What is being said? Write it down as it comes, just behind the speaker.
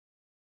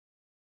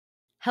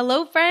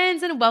Hello,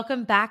 friends, and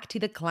welcome back to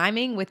the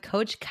Climbing with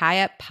Coach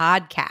Kaya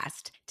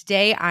podcast.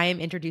 Today, I am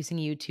introducing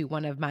you to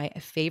one of my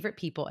favorite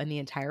people in the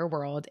entire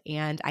world,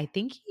 and I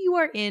think you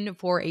are in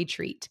for a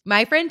treat.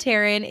 My friend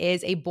Terryn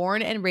is a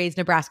born and raised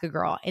Nebraska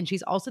girl, and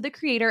she's also the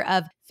creator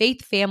of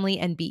Faith, Family,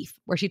 and Beef,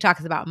 where she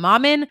talks about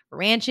mommin',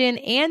 ranchin',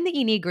 and the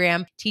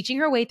Enneagram, teaching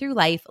her way through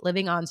life,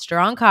 living on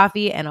strong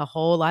coffee and a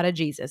whole lot of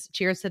Jesus.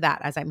 Cheers to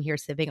that as I'm here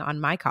sipping on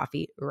my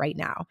coffee right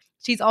now.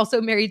 She's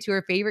also married to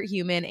her favorite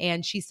human,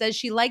 and she says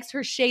she likes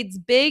her shades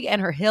big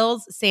and her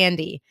hills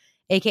sandy,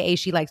 aka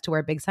she likes to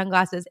wear big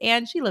sunglasses,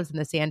 and she lives in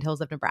the sandhills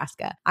of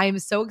Nebraska. I am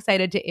so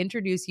excited to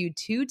introduce you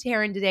to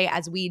Terryn today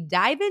as we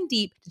dive in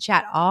deep to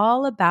chat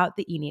all about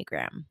the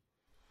Enneagram.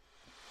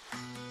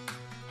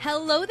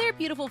 Hello there,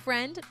 beautiful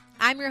friend.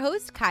 I'm your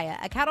host, Kaya,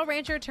 a cattle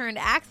rancher turned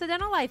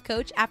accidental life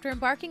coach after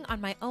embarking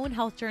on my own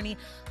health journey,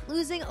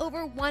 losing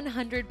over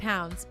 100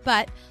 pounds,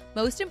 but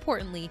most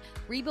importantly,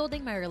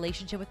 rebuilding my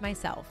relationship with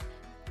myself.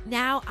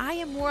 Now I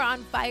am more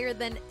on fire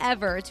than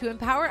ever to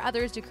empower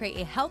others to create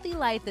a healthy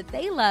life that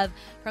they love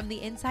from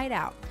the inside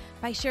out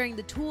by sharing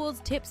the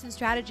tools, tips, and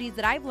strategies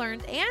that I've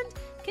learned and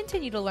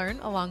continue to learn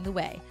along the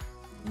way.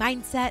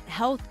 Mindset,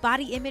 health,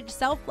 body image,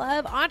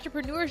 self-love,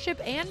 entrepreneurship,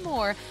 and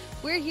more.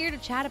 We're here to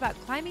chat about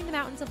climbing the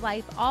mountains of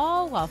life,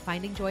 all while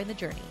finding joy in the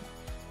journey.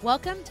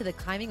 Welcome to the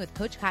Climbing with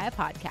Coach Kaya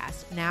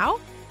podcast. Now,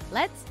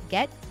 let's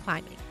get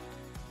climbing.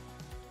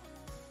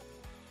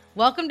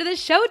 Welcome to the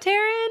show,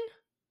 Terryn.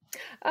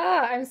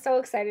 I'm so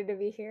excited to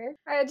be here.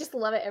 I just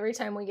love it every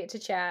time we get to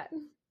chat.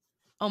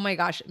 Oh my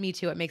gosh, me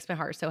too. It makes my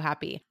heart so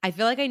happy. I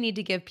feel like I need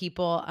to give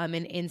people an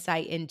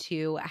insight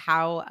into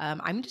how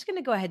I'm just going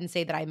to go ahead and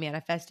say that I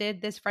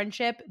manifested this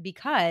friendship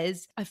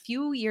because a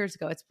few years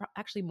ago, it's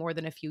actually more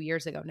than a few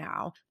years ago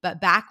now,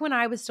 but back when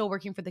I was still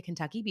working for the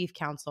Kentucky Beef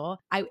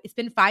Council, it's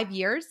been 5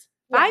 years.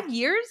 Yeah. 5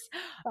 years?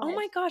 5. Oh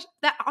my gosh.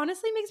 That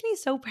honestly makes me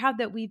so proud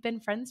that we've been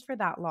friends for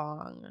that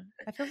long.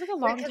 That feels like a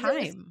long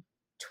time.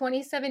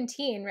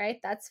 2017, right?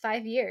 That's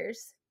 5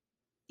 years.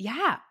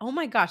 Yeah. Oh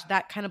my gosh.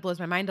 That kind of blows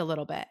my mind a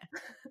little bit.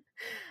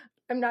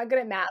 I'm not good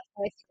at math.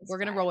 We're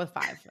going to roll with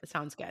 5. It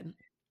sounds good.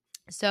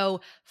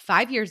 So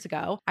 5 years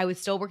ago, I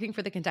was still working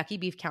for the Kentucky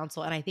Beef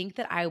Council, and I think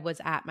that I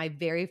was at my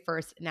very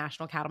first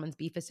National Cattlemen's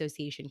Beef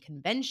Association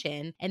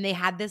convention, and they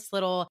had this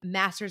little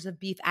Masters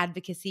of Beef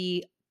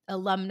Advocacy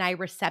alumni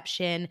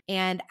reception.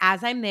 And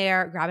as I'm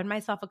there grabbing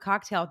myself a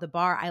cocktail at the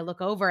bar, I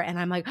look over and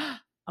I'm like,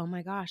 oh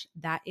my gosh,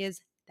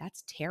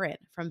 that's Terryn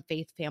from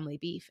Faith Family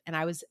Beef. And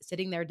I was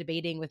sitting there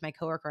debating with my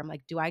coworker. I'm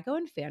like, do I go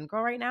and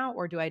fangirl right now?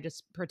 Or do I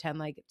just pretend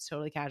like it's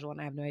totally casual and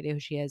I have no idea who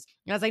she is?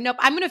 And I was like, nope,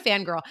 I'm going to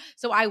fangirl.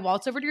 So I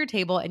waltz over to your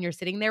table and you're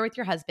sitting there with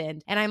your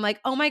husband. And I'm like,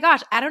 oh my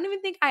gosh, I don't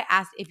even think I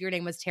asked if your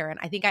name was Terryn.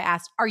 I think I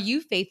asked, are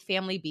you Faith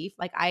Family Beef?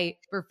 Like I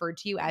referred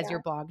to you as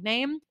your blog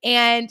name.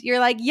 And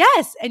you're like,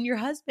 yes. And your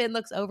husband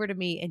looks over to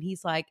me and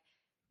he's like,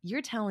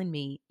 you're telling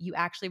me you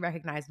actually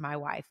recognize my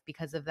wife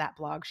because of that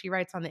blog she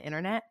writes on the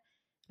internet?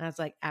 And I was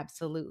like,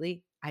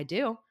 absolutely, I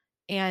do.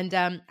 And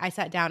I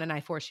sat down and I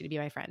forced you to be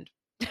my friend.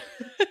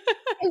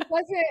 It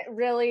wasn't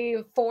really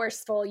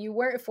forceful. You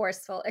weren't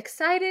forceful.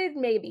 Excited,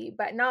 maybe,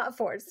 but not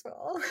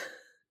forceful.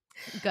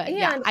 Good.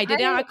 Yeah, I did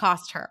not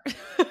accost her.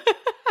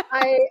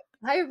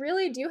 I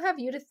really do have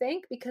you to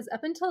thank because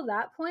up until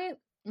that point,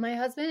 my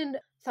husband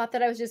thought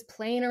that I was just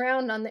playing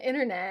around on the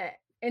internet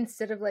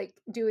instead of like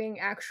doing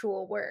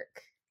actual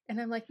work.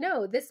 And I'm like,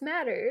 no, this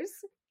matters.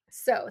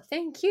 So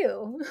thank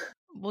you.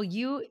 Well,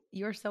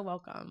 you're so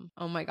welcome.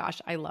 Oh my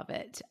gosh, I love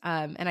it.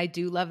 And I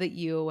do love that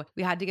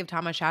we had to give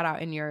Tom a shout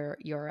out in your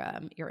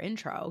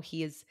intro.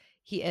 He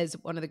is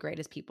one of the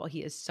greatest people.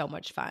 He is so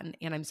much fun.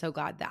 And I'm so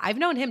glad that I've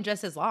known him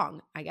just as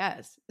long, I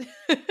guess.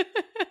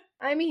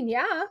 I mean,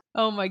 yeah.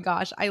 Oh my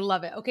gosh, I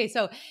love it. Okay,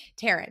 so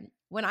Terryn,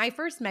 when I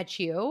first met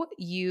you,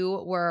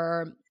 you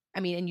were,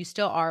 and you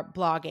still are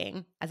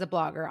blogging as a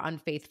blogger on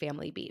Faith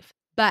Family Beef.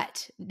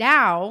 But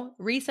now,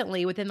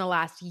 recently, within the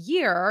last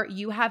year,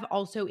 you have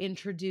also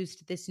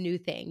introduced this new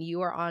thing.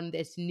 You are on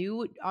this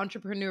new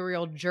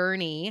entrepreneurial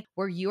journey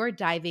where you are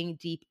diving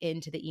deep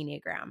into the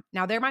Enneagram.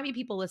 Now, there might be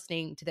people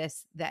listening to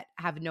this that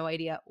have no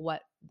idea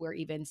what we're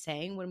even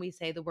saying when we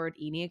say the word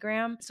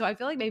Enneagram. So I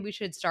feel like maybe we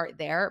should start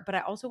there. But I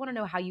also want to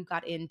know how you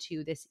got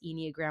into this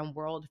Enneagram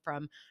world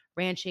from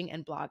ranching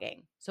and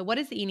blogging. So what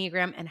is the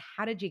Enneagram and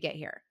how did you get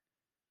here?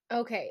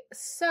 Okay,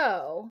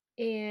 so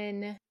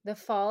in the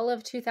fall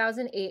of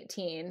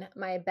 2018,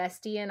 my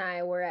bestie and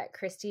I were at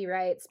Christy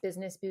Wright's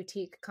Business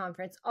Boutique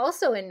Conference,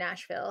 also in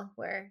Nashville,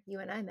 where you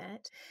and I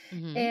met.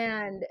 Mm-hmm.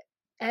 And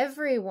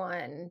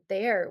everyone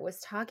there was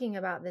talking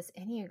about this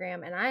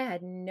Enneagram, and I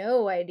had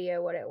no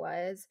idea what it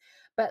was.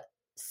 But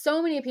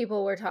so many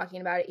people were talking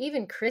about it.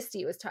 Even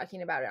Christy was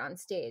talking about it on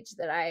stage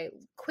that I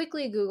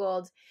quickly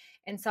Googled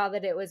and saw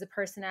that it was a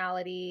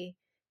personality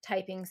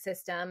typing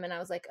system. And I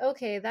was like,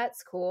 okay,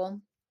 that's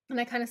cool. And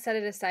I kind of set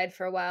it aside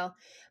for a while.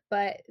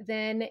 But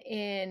then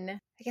I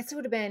guess it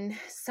would have been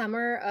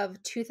summer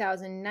of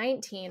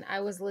 2019,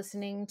 I was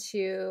listening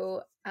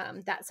to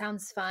That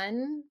Sounds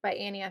Fun by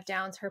Annie F.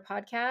 Downs, her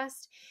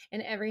podcast.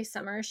 And every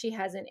summer she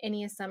has an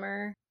Ennea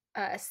Summer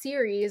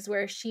series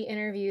where she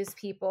interviews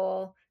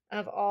people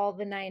of all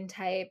the 9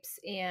 types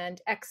and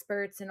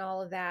experts and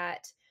all of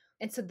that.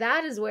 And so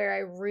that is where I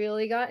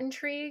really got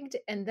intrigued.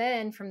 And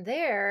then from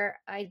there,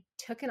 I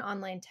took an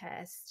online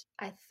test.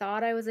 I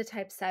thought I was a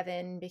type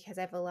 7 because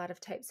I have a lot of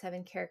type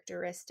 7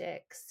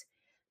 characteristics.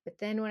 But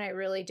then when I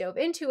really dove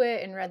into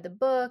it and read the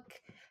book,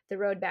 The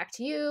Road Back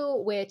to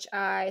You, which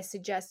I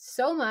suggest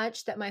so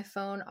much that my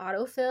phone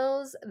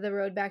autofills The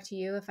Road Back to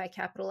You if I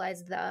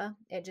capitalize the,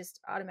 it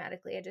just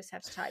automatically, I just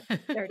have to type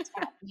or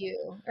tap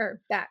you or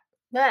back.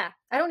 Blah,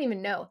 I don't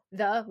even know.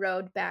 The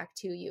Road Back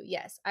to You.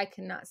 Yes, I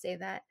cannot say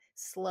that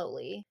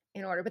slowly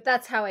in order, but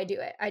that's how I do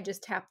it. I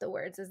just tap the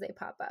words as they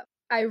pop up.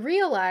 I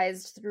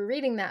realized through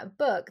reading that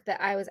book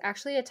that I was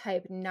actually a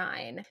type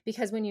 9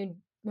 because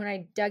when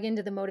I dug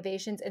into the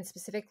motivations and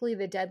specifically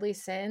the deadly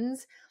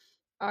sins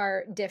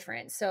are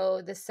different.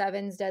 So the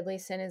 7's deadly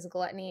sin is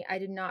gluttony. I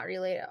did not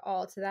relate at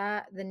all to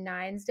that. The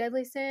 9's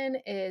deadly sin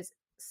is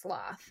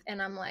sloth. And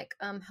I'm like,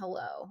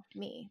 hello,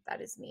 me. That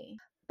is me.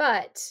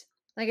 But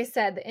like I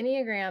said, the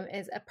Enneagram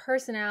is a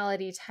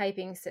personality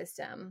typing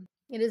system.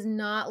 It is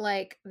not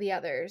like the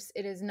others.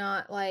 It is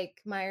not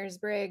like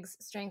Myers-Briggs,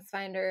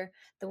 StrengthsFinder,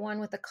 the one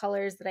with the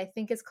colors that I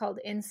think is called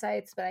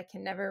Insights, but I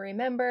can never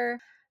remember.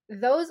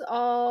 Those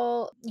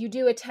all, you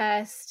do a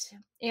test,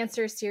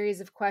 answer a series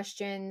of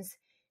questions,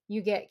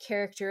 you get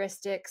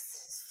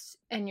characteristics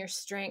and your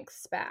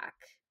strengths back.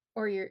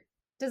 Or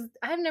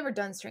I've never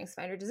done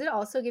StrengthsFinder. Does it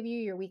also give you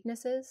your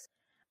weaknesses?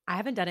 I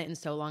haven't done it in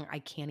so long, I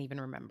can't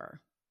even remember.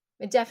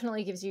 It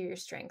definitely gives you your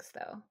strengths,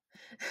 though.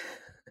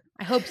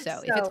 I hope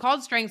so. If it's So,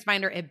 called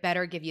StrengthsFinder, it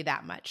better give you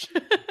that much.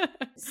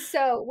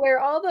 so where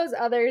all those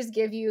others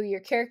give you your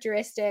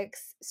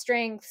characteristics,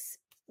 strengths,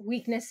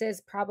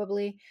 weaknesses,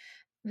 probably,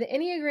 the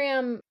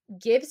Enneagram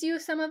gives you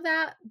some of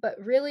that, but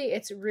really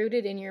it's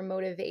rooted in your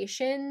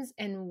motivations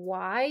and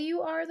why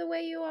you are the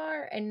way you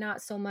are, and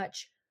not so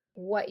much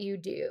what you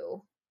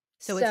do.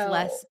 So it's So,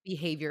 less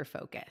behavior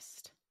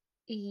focused.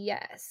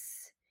 yes.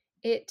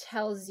 It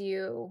tells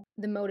you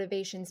the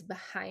motivations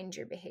behind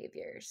your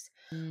behaviors,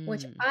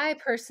 which Mm. I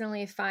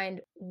personally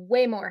find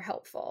way more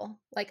helpful.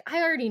 Like,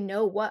 I already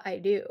know what I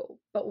do,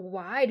 but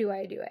why do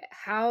I do it?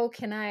 How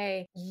can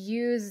I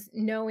use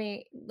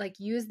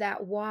that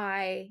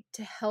why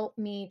to help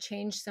me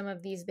change some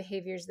of these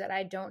behaviors that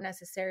I don't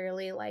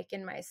necessarily like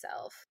in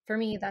myself? For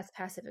me, that's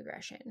passive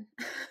aggression.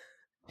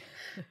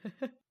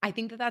 I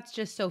think that that's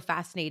just so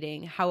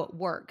fascinating how it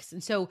works.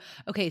 And so,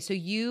 okay, so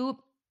you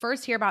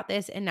first hear about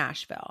this in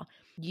Nashville.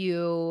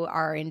 You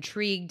are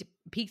intrigued,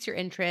 piques your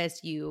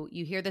interest. You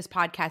hear this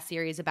podcast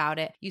series about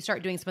it. You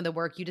start doing some of the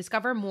work. You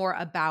discover more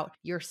about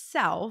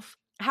yourself.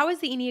 How has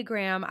the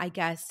Enneagram, I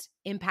guess,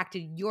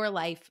 impacted your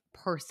life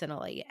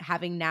personally,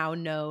 having now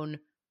known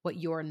what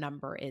your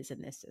number is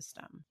in this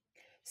system?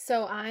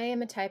 So I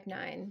am a type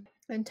 9,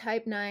 and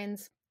type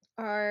 9s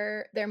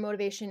their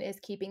motivation is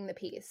keeping the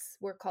peace.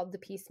 We're called the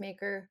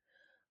peacemaker.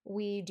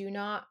 We do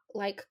not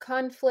like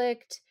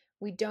conflict.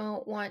 We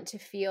don't want to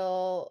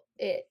feel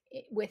it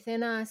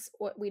within us.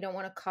 We don't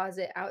want to cause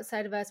it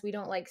outside of us. We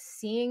don't like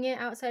seeing it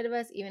outside of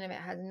us, even if it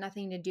has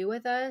nothing to do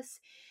with us.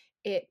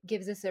 It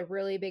gives us a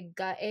really big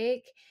gut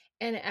ache.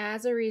 And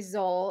as a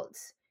result,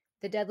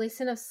 the deadly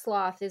sin of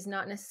sloth is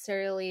not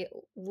necessarily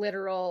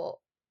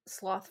literal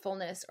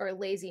slothfulness or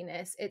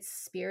laziness, it's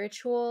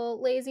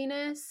spiritual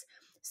laziness.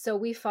 So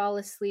we fall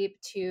asleep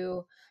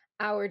to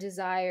our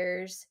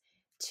desires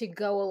to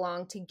go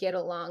along, to get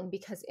along,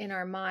 because in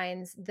our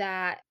minds,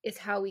 that is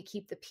how we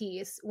keep the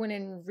peace. When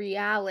in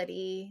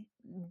reality,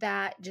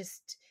 that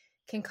just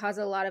can cause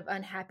a lot of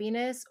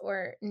unhappiness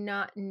or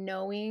not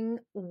knowing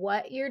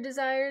what your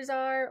desires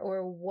are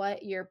or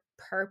what your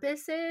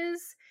purpose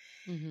is.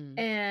 Hmm.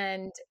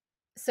 And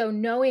so,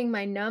 knowing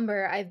my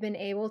number, I've been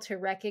able to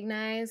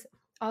recognize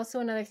also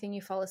another thing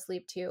you fall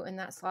asleep to, and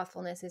that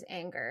slothfulness is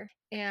anger.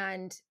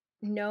 And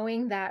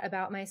knowing that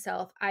about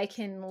myself, I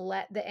can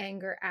let the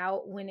anger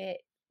out when it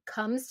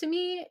comes to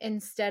me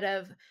instead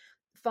of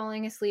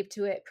falling asleep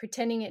to it,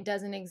 pretending it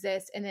doesn't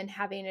exist, and then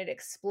having it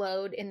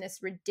explode in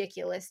this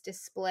ridiculous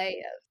display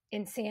of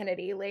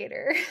insanity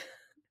later.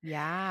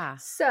 Yeah.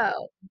 So,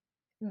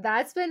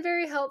 that's been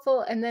very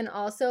helpful. And then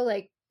also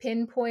like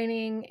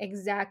pinpointing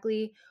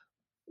exactly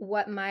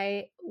what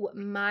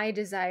my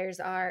desires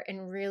are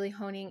and really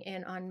honing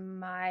in on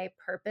my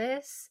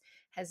purpose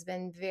has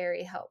been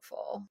very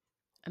helpful.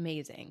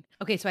 Amazing.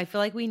 Okay, so I feel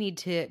like we need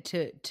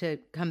to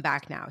come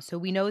back now. So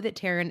we know that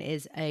Terryn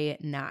is a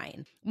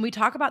 9. When we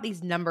talk about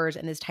these numbers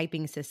and this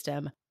typing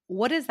system,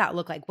 what does that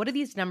look like? What do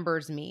these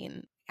numbers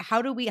mean?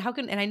 How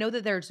can, and I know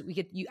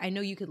that I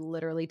know you could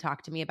literally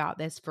talk to me about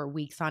this for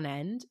weeks on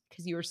end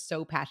because you are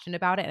so passionate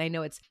about it. And I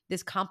know it's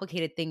this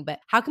complicated thing, but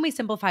how can we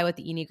simplify what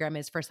the Enneagram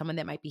is for someone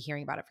that might be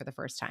hearing about it for the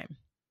first time?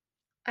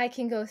 I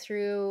can go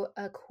through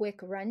a quick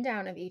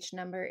rundown of each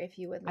number if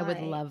you would I would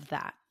like. love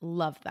that.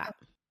 Love that.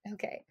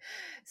 Okay.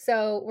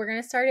 So we're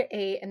going to start at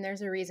 8, and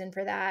there's a reason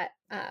for that.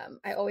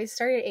 I always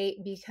start at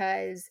 8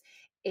 because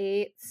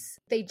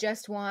they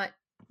just want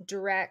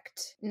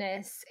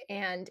directness.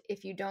 And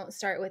if you don't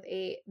start with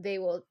 8, they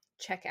will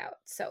check out.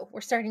 So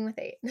we're starting with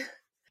 8.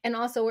 And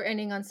also we're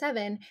ending on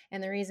 7.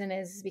 And the reason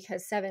is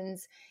because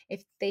 7s,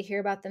 if they hear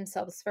about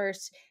themselves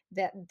first,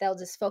 that they'll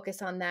just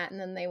focus on that and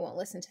then they won't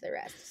listen to the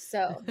rest.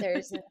 So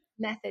there's a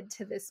method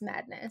to this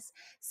madness.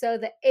 So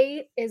the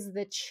 8 is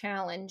the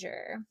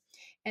challenger.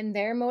 And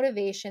their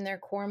motivation, their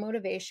core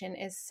motivation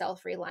is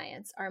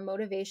self-reliance. Our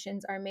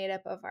motivations are made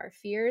up of our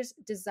fears,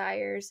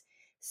 desires,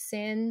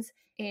 sins,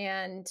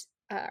 and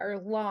our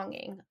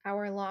longing.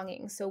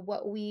 So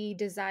what we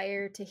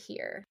desire to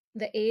hear.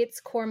 The 8's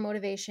core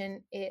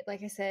motivation, it,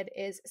 like I said,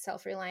 is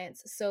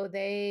self-reliance. So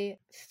they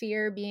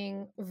fear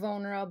being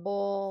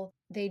vulnerable.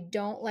 They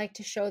don't like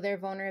to show their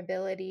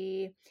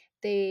vulnerability.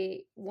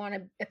 They want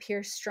to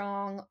appear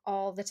strong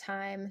all the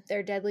time.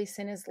 Their deadly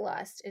sin is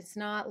lust. It's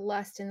not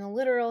lust in the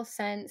literal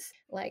sense,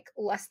 like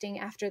lusting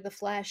after the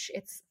flesh.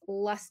 It's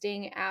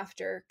lusting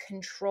after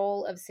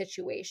control of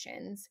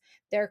situations.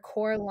 Their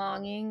core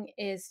longing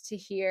is to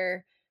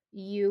hear,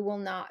 you will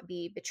not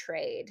be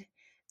betrayed.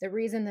 The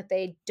reason that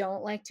they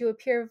don't like to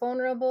appear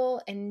vulnerable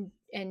and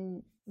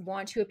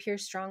want to appear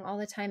strong all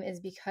the time is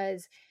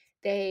because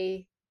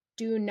they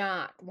do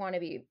not want to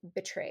be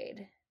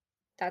betrayed.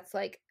 That's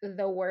like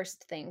the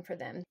worst thing for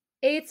them.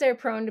 8s are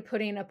prone to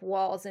putting up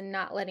walls and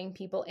not letting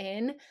people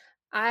in.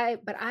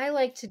 But I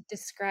like to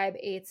describe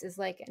 8s as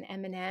like an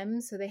M&M.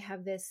 So they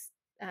have this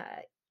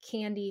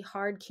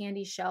hard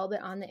candy shell,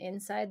 but on the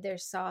inside they're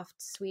soft,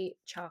 sweet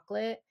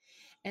chocolate.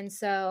 And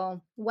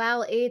so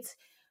while 8s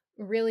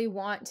really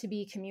want to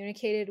be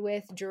communicated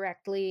with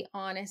directly,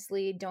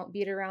 honestly, don't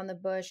beat around the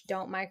bush,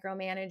 don't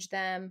micromanage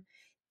them,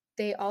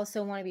 they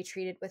also want to be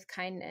treated with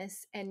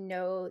kindness and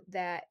know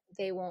that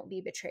they won't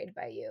be betrayed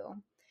by you.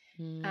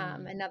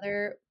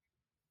 Another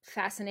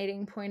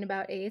fascinating point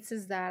about 8s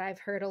is that I've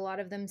heard a lot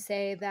of them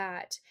say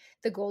that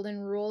the golden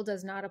rule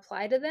does not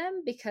apply to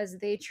them because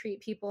they treat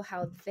people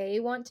how they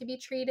want to be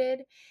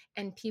treated.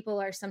 And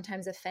people are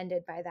sometimes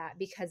offended by that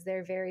because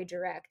they're very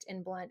direct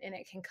and blunt, and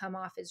it can come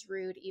off as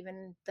rude,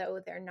 even though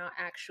they're not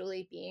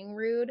actually being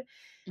rude.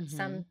 Mm-hmm.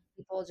 Some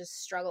people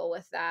just struggle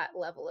with that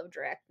level of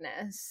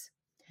directness.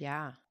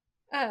 Yeah.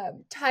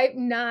 Type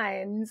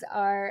 9s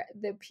are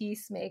the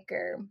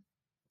peacemaker.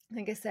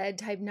 Like I said,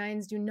 type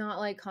 9s do not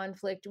like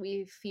conflict.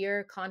 We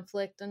fear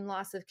conflict and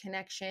loss of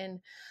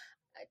connection.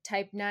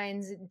 Type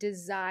 9s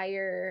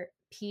desire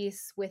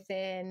peace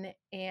within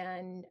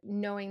and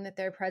knowing that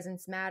their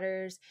presence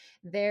matters.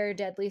 Their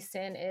deadly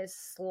sin is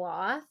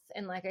sloth.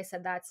 And like I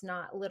said, that's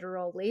not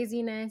literal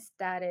laziness,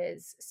 that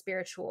is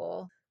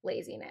spiritual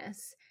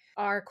laziness.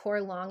 Our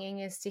core longing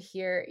is to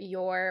hear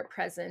your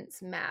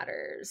presence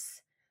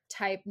matters.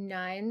 Type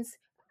 9s,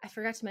 I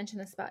forgot to mention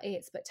this about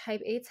 8s, but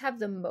type 8s have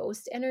the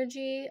most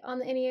energy on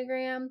the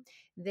Enneagram.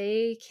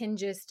 They can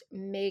just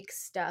make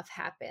stuff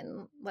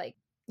happen like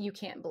you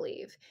can't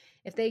believe.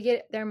 If they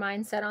get their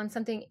mind set on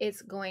something,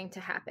 it's going to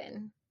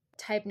happen.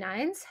 Type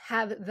 9s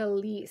have the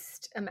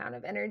least amount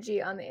of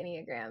energy on the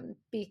Enneagram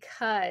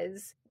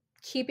because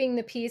keeping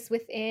the peace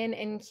within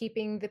and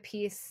keeping the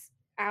peace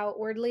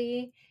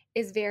outwardly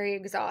is very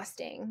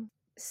exhausting.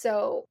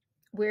 So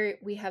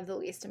we have the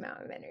least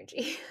amount of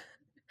energy.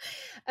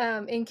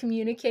 In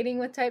communicating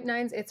with type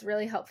 9s, it's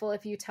really helpful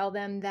if you tell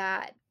them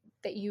that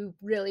you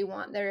really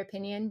want their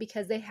opinion,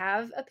 because they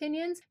have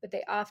opinions, but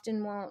they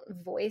often won't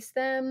voice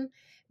them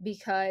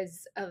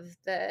because of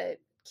the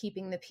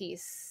keeping the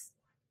peace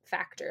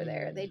factor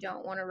there. They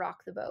don't want to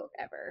rock the boat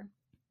ever.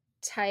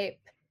 Type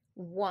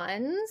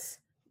 1s,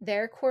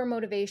 their core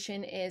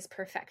motivation is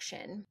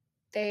perfection.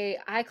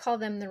 I call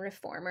them the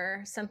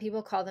reformer. Some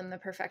people call them the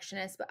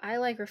perfectionist, but I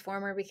like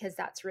reformer because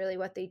that's really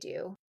what they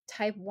do.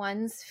 Type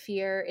 1's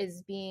fear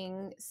is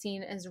being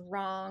seen as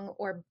wrong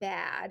or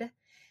bad.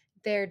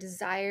 Their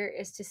desire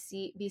is to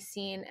be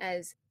seen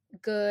as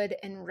good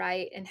and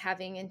right and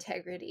having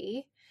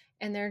integrity.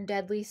 And their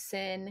deadly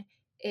sin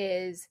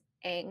is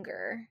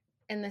anger.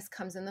 And this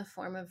comes in the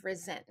form of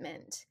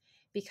resentment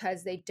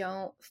because they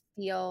don't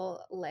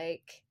feel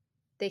like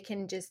they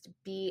can just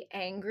be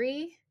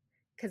angry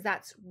because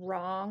that's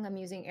wrong. I'm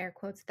using air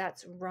quotes,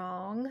 that's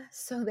wrong.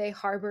 So they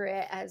harbor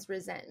it as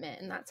resentment,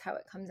 and that's how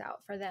it comes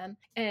out for them.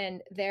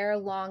 And their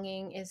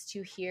longing is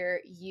to hear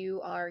you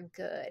are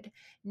good,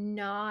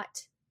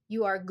 not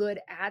you are good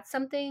at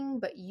something,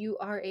 but you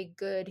are a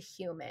good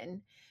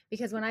human.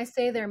 Because when I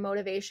say their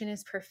motivation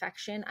is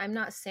perfection, I'm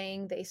not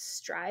saying they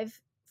strive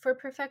for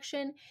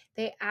perfection.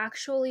 They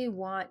actually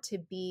want to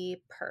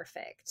be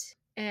perfect.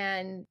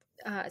 And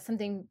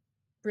something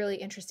really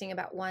interesting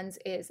about 1s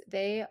is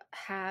they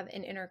have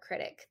an inner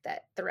critic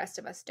that the rest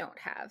of us don't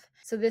have.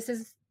 So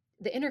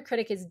the inner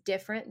critic is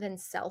different than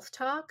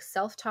self-talk.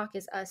 Self-talk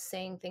is us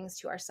saying things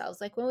to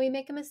ourselves, like when we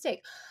make a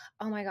mistake.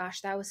 Oh my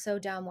gosh, that was so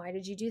dumb. Why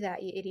did you do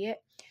that, you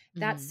idiot?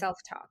 That's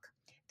self-talk.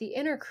 The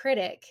inner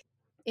critic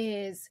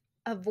is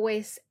a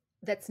voice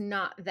that's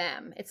not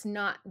them. It's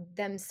not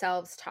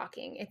themselves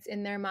talking. It's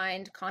in their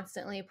mind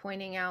constantly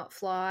pointing out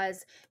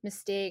flaws,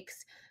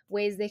 mistakes,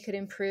 ways they could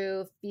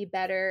improve, be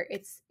better.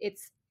 It's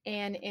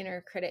an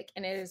inner critic,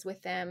 and it is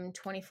with them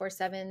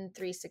 24/7,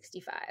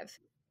 365.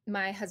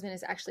 my husband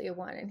is actually a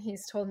 1, and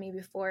he's told me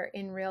before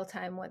in real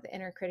time what the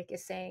inner critic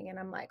is saying, and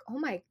I'm like, "Oh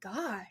my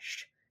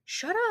gosh,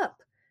 shut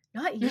up.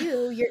 Not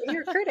you, your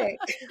inner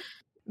critic."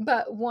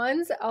 But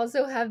 1s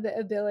also have the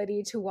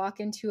ability to walk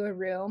into a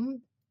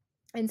room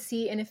and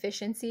see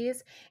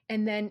inefficiencies,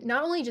 and then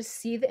not only just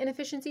see the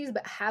inefficiencies,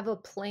 but have a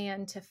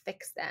plan to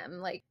fix them.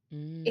 Like,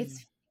 Mm.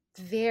 it's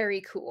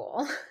very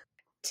cool.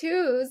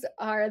 2s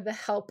are the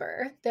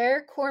helper.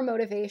 Their core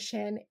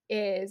motivation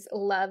is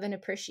love and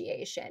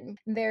appreciation.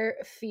 Their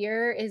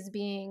fear is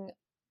being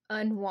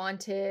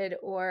unwanted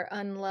or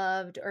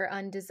unloved or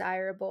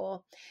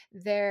undesirable.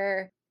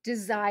 Their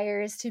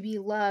desire is to be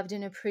loved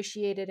and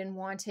appreciated and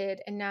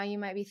wanted. And now you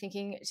might be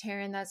thinking,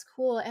 Taryn, that's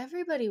cool.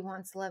 Everybody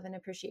wants love and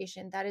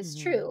appreciation. That is Mhm.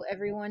 true.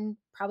 Everyone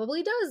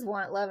probably does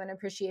want love and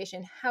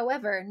appreciation.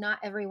 However, not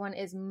everyone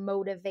is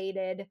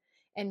motivated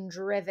and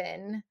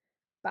driven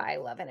by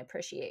love and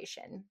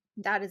appreciation.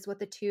 That is what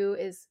the 2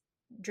 is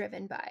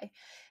driven by.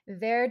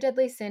 Their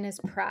deadly sin is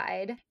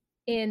pride,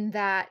 in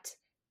that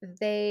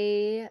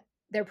they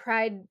their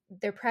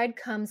pride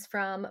comes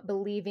from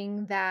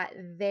believing that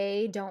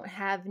they don't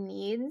have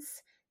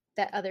needs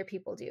that other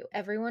people do.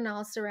 Everyone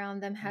else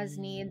around them has Mm.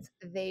 needs,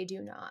 they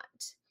do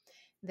not.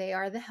 They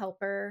are the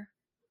helper,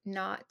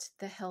 not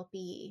the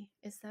helpee.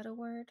 Is that a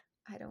word?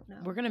 I don't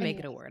We're know. gonna make Anyway,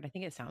 it a word. I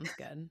think it sounds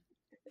good.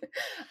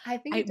 I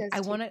think it I does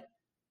I too. wanna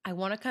I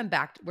wanna come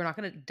back we're not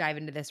gonna dive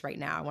into this right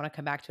now. I wanna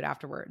come back to it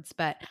afterwards,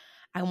 but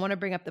I wanna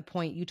bring up the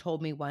point you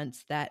told me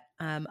once that,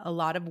 a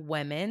lot of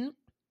women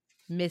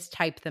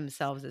mistype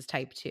themselves as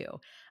type 2,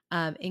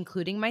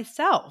 including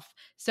myself.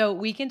 So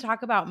we can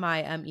talk about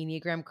my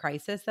Enneagram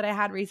crisis that I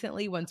had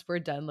recently once we're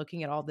done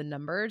looking at all the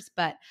numbers.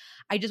 But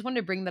I just wanted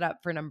to bring that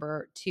up for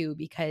number 2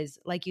 because,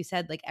 like you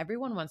said, like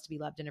everyone wants to be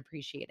loved and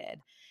appreciated.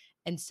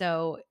 And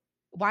so,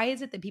 why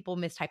is it that people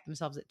mistype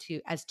themselves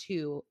as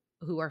two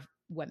who are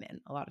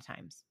women a lot of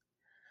times?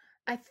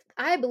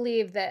 I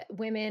believe that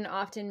women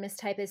often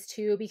mistype as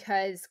 2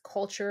 because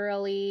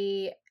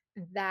culturally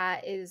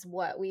that is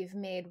what we've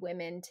made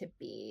women to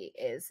be,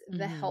 is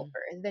the Hmm.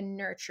 helper, the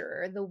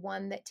nurturer, the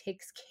one that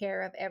takes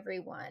care of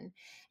everyone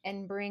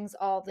and brings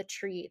all the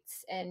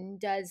treats and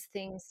does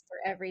things for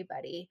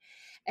everybody.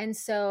 And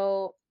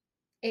so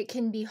it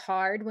can be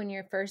hard when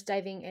you're first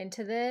diving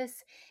into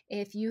this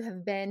if you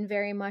have been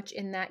very much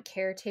in that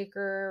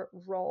caretaker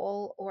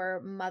role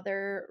or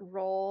mother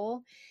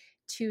role,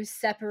 to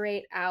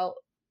separate out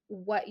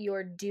what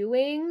you're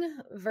doing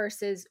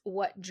versus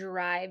what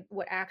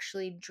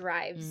actually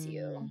drives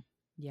you. Mm,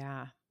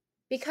 yeah,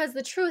 Because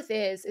the truth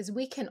is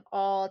we can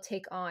all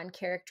take on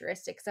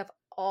characteristics of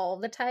all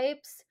the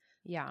types,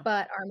 yeah.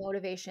 but our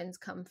motivations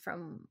come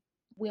from,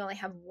 we only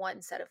have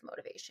one set of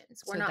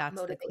motivations. We're So not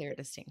that's the clear motivated.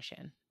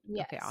 distinction.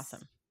 Okay, Yes.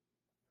 awesome.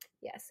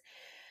 Yes.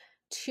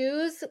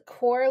 Two's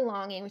core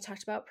longing, we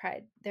talked about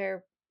pride,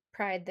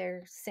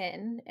 their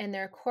sin, and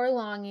their core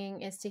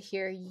longing is to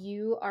hear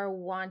you are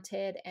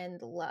wanted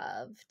and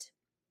loved.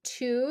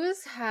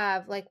 Twos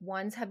have, like,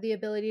 ones have the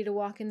ability to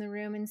walk in the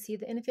room and see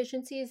the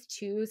inefficiencies.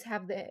 Twos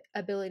have the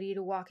ability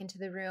to walk into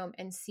the room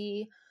and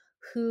see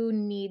who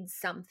needs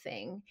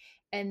something.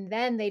 And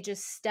then they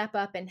just step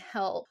up and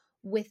help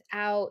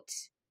without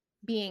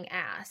being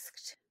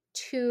asked.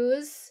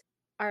 Twos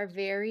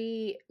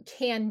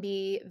can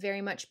be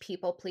very much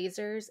people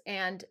pleasers,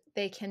 and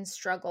they can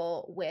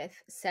struggle with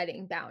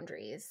setting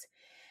boundaries.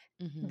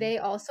 Hmm. They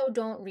also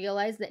don't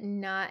realize that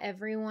not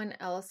everyone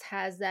else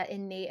has that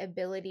innate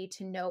ability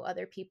to know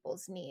other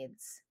people's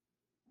needs.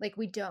 Like,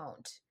 we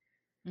don't.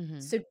 Hmm.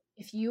 So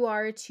if you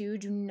are a 2,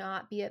 do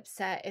not be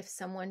upset if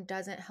someone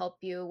doesn't help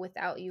you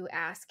without you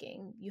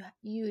asking.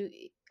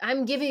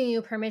 I'm giving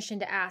you permission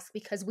to ask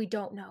because we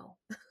don't know.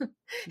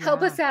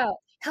 Help Yeah. us out.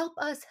 Help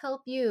us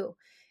help you.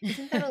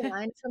 Isn't that a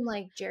line from,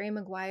 like, Jerry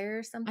Maguire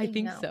or I something?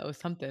 think No. so,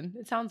 something.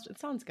 It sounds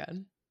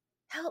good.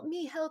 Help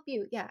me help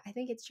you. Yeah, I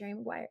think it's Jerry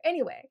Maguire.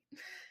 Anyway,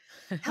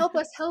 help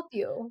us help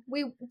you.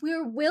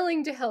 We're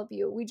willing to help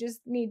you. We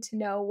just need to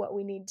know what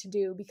we need to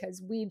do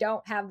because we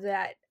don't have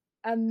that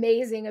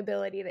amazing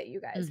ability that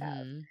you guys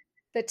have. Mhm.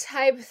 The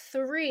type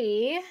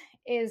 3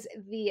 is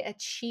the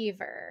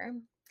achiever.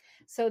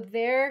 So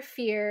their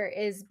fear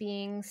is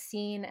being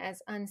seen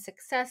as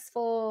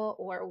unsuccessful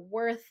or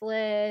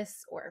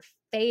worthless or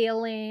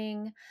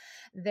failing.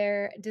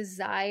 Their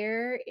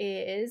desire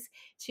is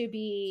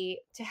to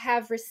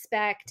have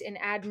respect and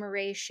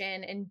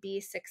admiration and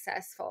be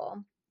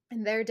successful.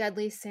 And their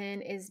deadly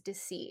sin is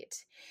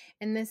deceit.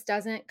 And this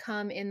doesn't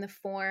come in the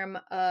form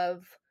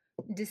of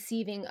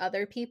deceiving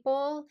other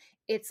people,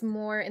 it's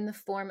more in the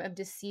form of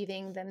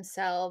deceiving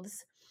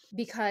themselves,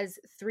 because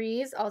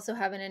 3s also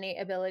have an innate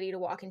ability to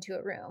walk into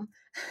a room.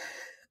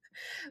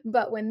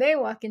 But when they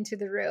walk into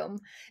the room,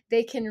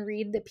 they can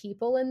read the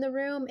people in the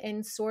room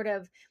and sort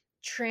of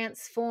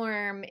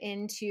transform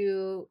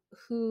into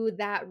who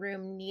that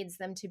room needs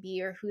them to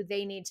be or who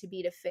they need to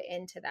be to fit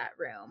into that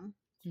room.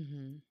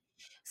 Mhm.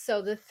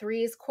 So the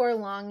 3's core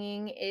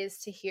longing is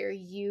to hear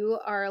you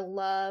are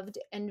loved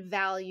and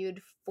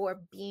valued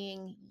for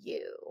being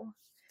you.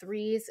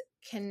 3s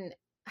can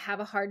have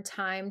a hard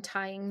time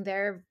tying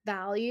their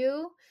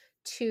value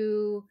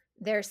to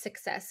their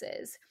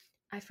successes.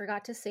 I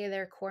forgot to say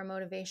their core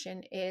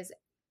motivation is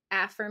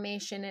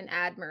affirmation and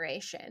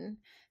admiration.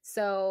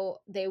 So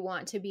they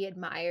want to be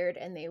admired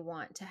and they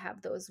want to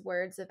have those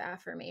words of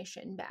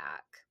affirmation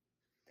back.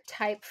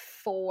 Type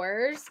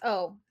fours.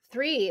 Oh,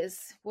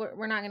 threes.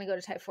 We're not going to go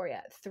to type four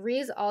yet.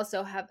 Threes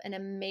also have an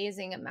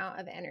amazing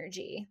amount of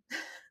energy.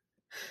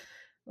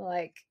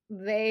 Like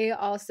they're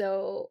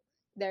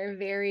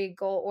very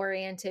goal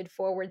oriented,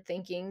 forward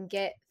thinking,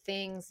 get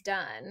things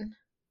done.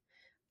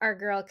 Our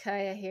girl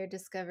Kaya here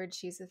discovered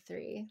she's a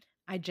three.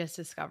 I just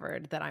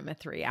discovered that I'm a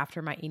 3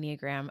 after my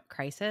Enneagram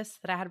crisis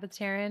that I had with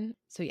Terryn.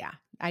 So yeah,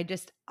 I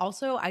just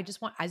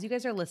want, as you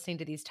guys are listening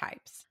to these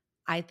types,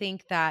 I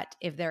think that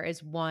if there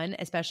is one,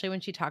 especially when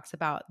she talks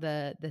about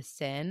the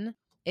sin,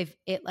 if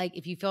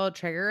you feel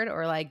triggered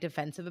or like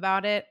defensive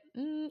about it,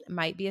 it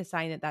might be a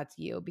sign that that's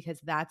you, because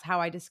that's how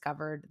I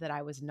discovered that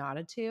I was not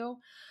a 2.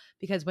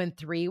 Because when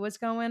 3 was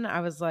going, I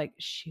was like,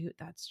 shoot,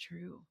 that's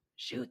true.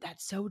 Shoot,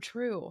 that's so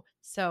true.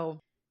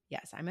 So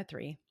yes, I'm a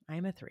 3.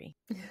 I'm a 3.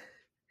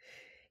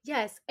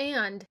 Yes,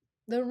 and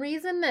the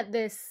reason that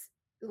this,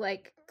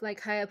 like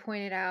Kaya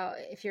pointed out,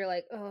 if you're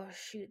like, oh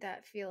shoot,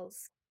 that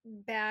feels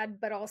bad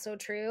but also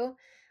true,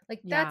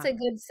 like that's Yeah. a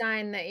good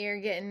sign that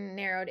you're getting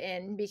narrowed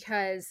in,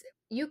 because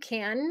you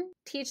can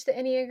teach the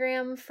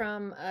Enneagram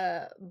from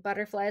a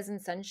butterflies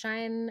and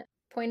sunshine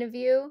point of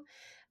view,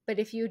 but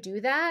if you do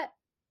that,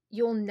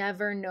 you'll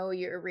never know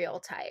your real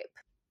type.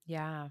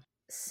 Yeah.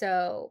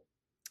 So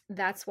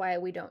that's why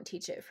we don't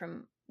teach it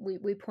from,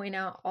 we point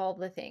out all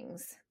the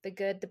things, the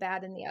good, the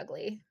bad, and the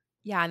ugly.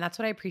 Yeah, and that's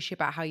what I appreciate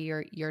about how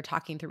you're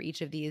talking through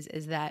each of these,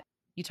 is that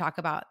you talk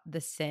about the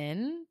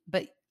sin,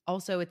 but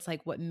also it's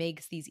like what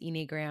makes these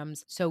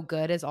enneagrams so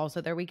good is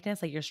also their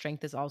weakness. Like your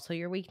strength is also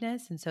your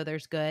weakness. And so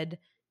there's good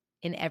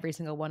in every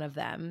single one of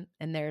them.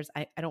 And there's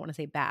I don't want to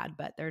say bad,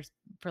 but there's,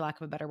 for lack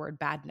of a better word,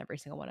 bad in every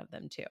single one of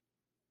them too.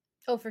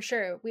 Oh, for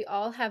sure. We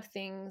all have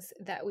things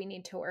that we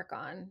need to work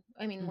on.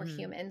 I mean, we're Hmm.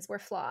 humans, we're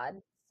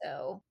flawed.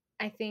 So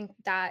I think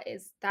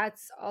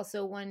that's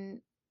also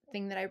one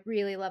thing that I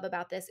really love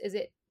about this is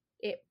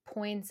it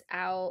points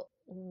out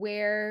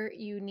where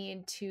you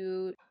need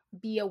to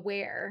be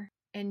aware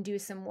and do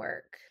some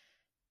work.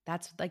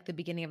 That's like the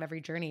beginning of every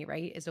journey,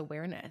 right? Is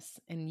awareness.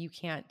 And you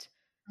can't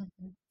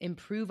Mhm.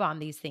 improve on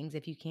these things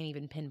if you can't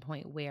even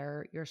pinpoint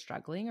where you're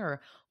struggling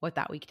or what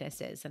that weakness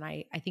is. And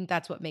I think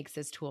that's what makes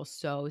this tool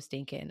so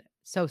stinking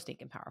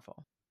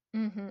powerful.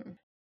 Mhm.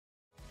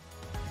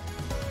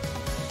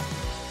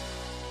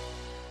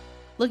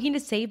 Looking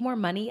to save more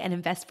money and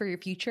invest for your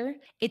future?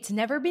 It's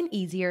never been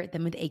easier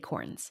than with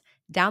Acorns.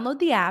 Download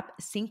the app,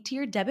 sync to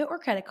your debit or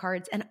credit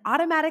cards, and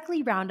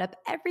automatically round up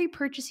every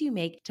purchase you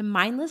make to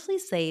mindlessly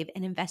save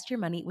and invest your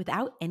money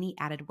without any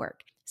added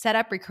work. Set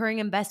up recurring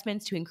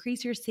investments to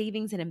increase your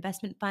savings and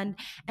investment fund,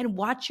 and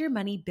watch your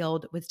money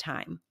build with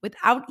time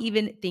without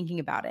even thinking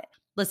about it.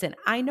 Listen,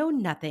 I know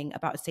nothing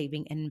about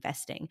saving and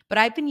investing, but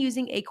I've been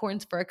using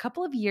Acorns for a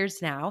couple of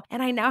years now,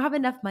 and I now have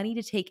enough money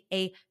to take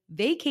a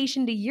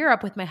vacation to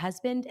Europe with my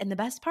husband. And the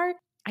best part,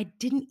 I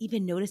didn't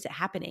even notice it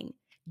happening.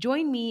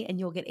 Join me and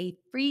you'll get a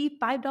free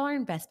 $5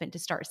 investment to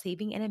start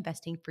saving and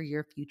investing for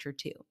your future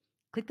too.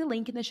 Click the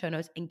link in the show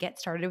notes and get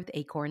started with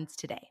Acorns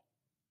today.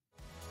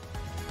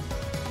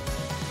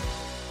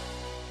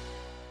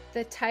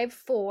 The type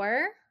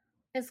four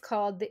is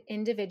called the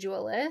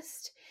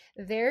individualist.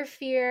 Their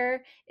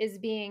fear is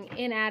being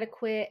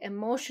inadequate,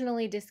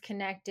 emotionally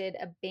disconnected,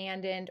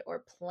 abandoned,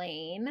 or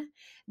plain.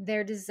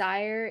 Their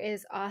desire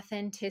is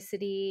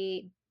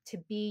authenticity, to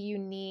be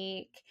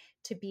unique,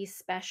 to be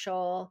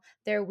special.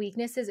 Their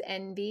weakness is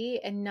envy,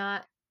 and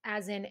not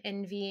as in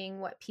envying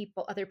what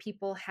other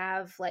people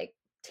have, like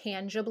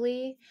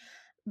tangibly,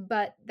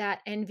 but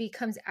that envy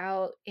comes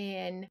out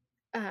in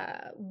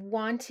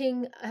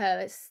wanting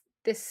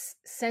this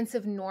sense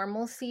of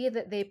normalcy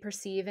that they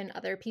perceive in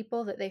other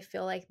people that they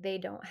feel like they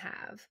don't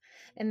have.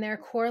 And their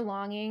core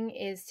longing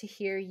is to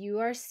hear you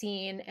are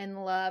seen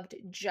and loved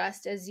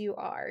just as you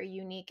are,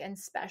 unique and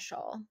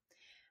special.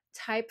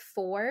 Type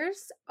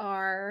fours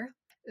are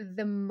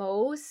the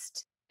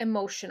most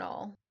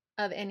emotional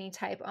of any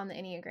type on the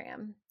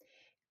Enneagram.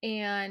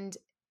 And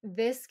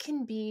this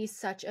can be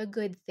such a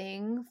good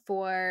thing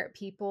for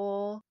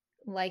people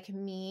like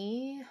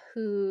me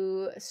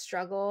who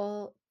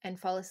struggle and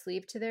fall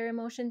asleep to their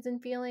emotions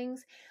and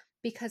feelings,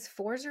 because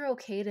fours are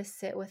okay to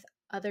sit with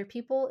other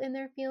people in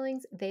their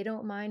feelings. They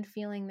don't mind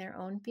feeling their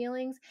own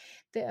feelings.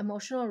 The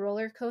emotional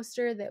roller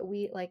coaster that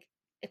we like,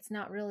 it's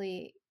not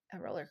really a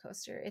roller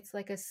coaster. It's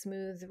like a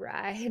smooth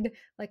ride,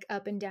 like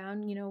up and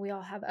down. You know, we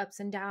all have ups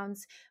and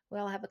downs. We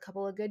all have a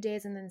couple of good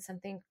days and then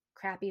something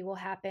crappy will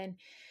happen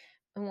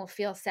and we'll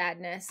feel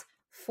sadness.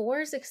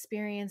 Fours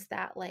experience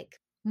that like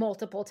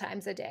multiple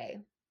times a day.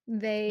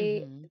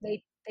 They Mm-hmm.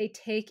 they they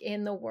take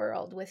in the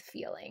world with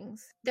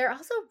feelings. They're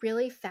also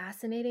really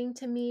fascinating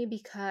to me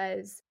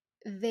because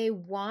they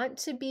want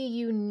to be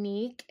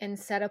unique and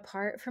set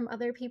apart from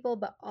other people,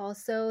 but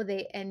also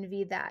they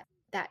envy that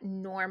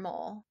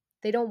normal.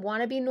 They don't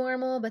want to be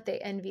normal, but they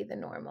envy the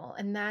normal.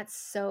 And that's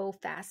so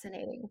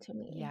fascinating to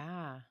me.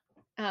 Yeah.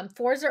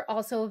 Fours are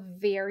also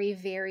very,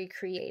 very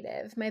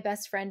creative. My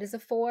best friend is a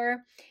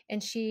four,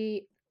 and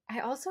I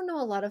also know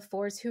a lot of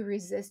fours who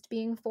resist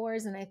being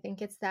fours, and I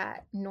think it's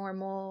that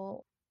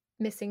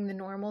missing the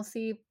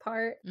normalcy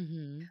part,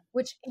 Mhm.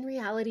 which in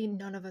reality,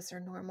 none of us are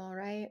normal,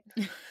 right?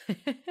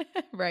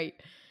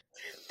 Right.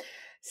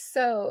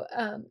 So,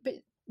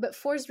 but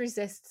fours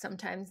resist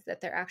sometimes that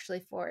they're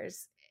actually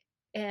fours.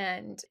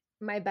 And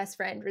my best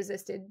friend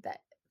resisted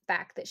that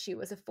fact that she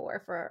was a four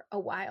for a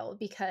while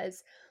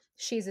because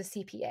she's a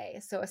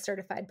CPA, so a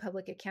certified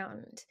public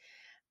accountant.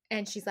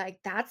 And she's like,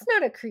 that's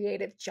not a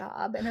creative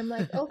job. And I'm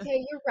like,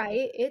 okay, you're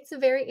right. It's a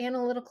very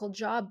analytical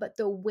job, but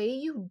the way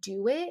you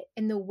do it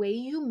and the way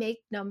you make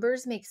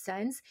numbers make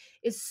sense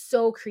is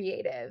so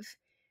creative.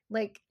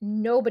 Like,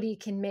 nobody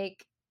can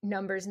make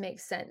numbers make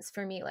sense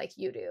for me like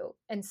you do.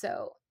 And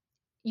so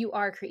you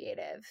are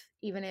creative,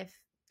 even if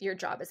your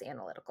job is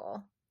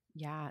analytical.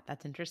 Yeah,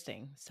 that's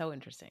interesting. So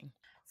interesting.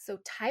 So,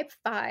 type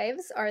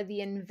fives are the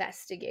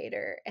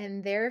investigator,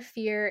 and their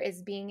fear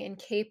is being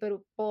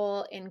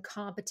incapable,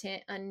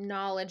 incompetent,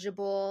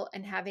 unknowledgeable,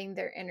 and having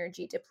their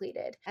energy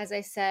depleted. As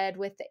I said,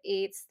 with the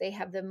eights, they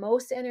have the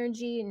most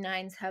energy,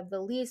 nines have the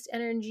least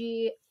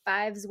energy,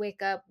 fives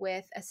wake up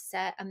with a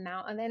set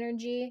amount of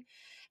energy,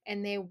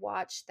 and they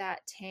watch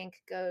that tank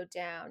go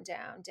down,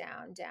 down,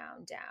 down,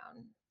 down,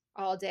 down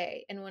all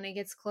day. And when it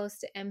gets close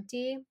to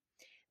empty,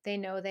 they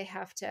know they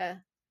have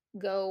to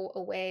go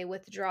away,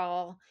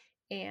 withdraw,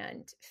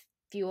 and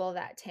fuel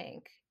that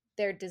tank.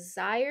 Their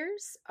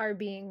desires are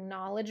being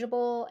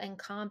knowledgeable and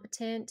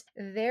competent.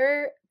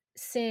 Their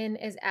sin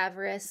is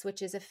avarice,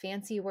 which is a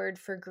fancy word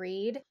for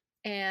greed.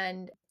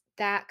 And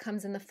that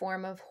comes in the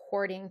form of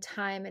hoarding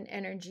time and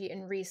energy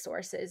and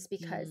resources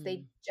because they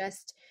Mm.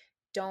 just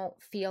don't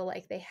feel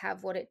like they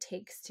have what it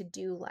takes to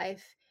do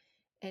life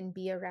and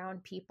be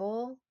around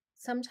people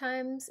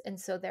sometimes. And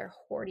so they're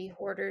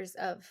hoarders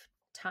of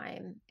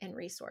time and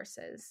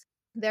resources.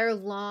 Their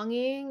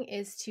longing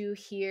is to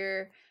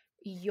hear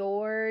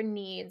your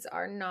needs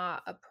are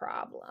not a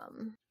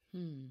problem.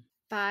 Hmm.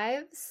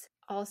 Fives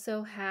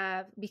also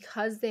have,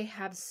 because they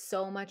have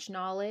so much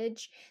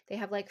knowledge, they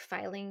have like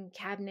filing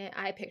cabinet.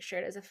 I picture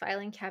it as a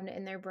filing cabinet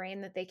in their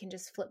brain that they can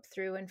just flip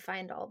through and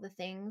find all the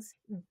things.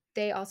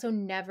 They also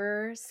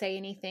never say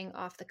anything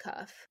off the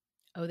cuff.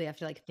 Oh, they have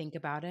to like think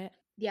about it?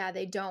 Yeah,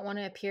 they don't want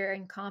to appear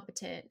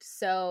incompetent.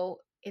 So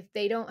if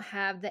they don't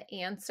have the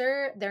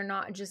answer, they're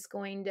not just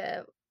going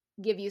to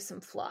give you some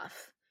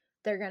fluff.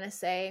 They're going to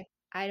say,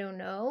 I don't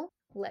know.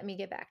 Let me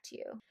get back to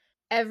you.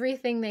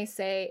 Everything they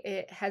say,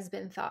 it has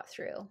been thought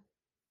through.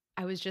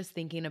 I was just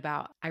thinking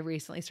about I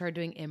recently started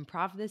doing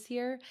improv this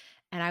year,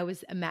 and I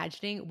was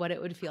imagining what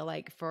it would feel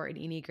like for an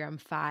Enneagram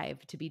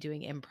 5 to be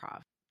doing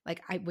improv.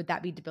 Like, would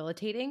that be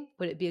debilitating?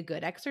 Would it be a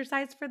good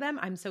exercise for them?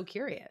 I'm so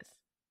curious.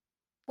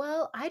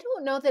 Well, I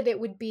don't know that it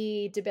would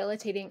be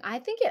debilitating. I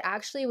think it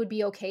actually would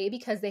be okay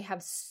because they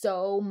have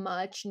so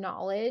much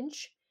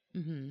knowledge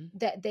Mhm.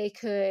 that they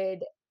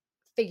could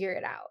figure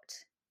it out.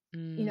 They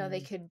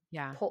Mm. could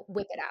Yeah.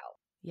 whip it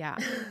Yeah.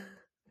 out.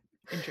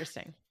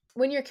 Interesting.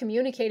 When you're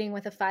communicating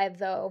with a five,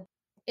 though,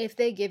 if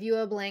they give you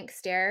a blank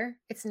stare,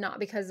 it's not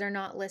because they're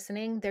not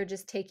listening. They're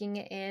just taking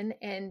it in,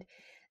 and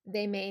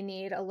they may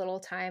need a little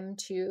time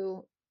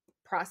to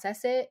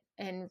process it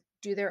and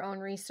do their own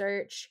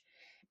research.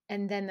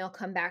 And then they'll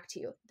come back to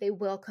you. They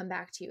will come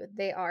back to you.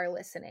 They are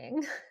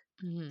listening.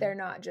 Mhm. They're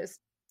not just,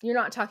 you're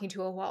not talking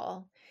to a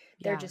wall.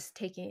 They're Yeah. just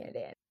taking it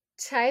in.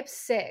 Type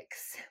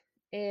six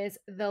is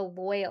the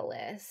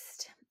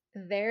loyalist.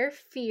 Their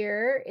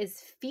fear is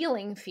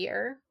feeling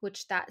fear,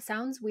 which that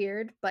sounds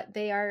weird, but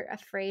they are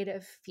afraid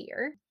of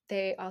fear.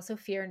 They also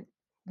fear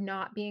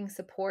not being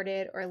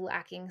supported or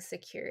lacking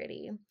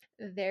security.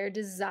 Their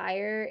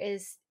desire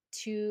is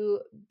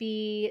to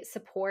be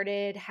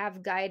supported,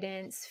 have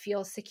guidance,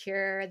 feel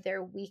secure.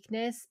 Their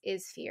weakness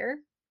is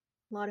fear.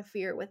 A lot of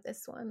fear with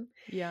this one.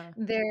 Yeah.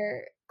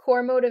 Their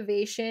core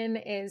motivation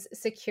is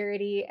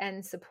security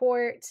and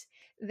support.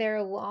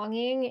 Their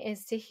longing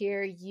is to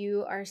hear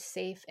you are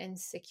safe and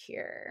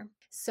secure.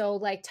 So,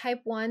 like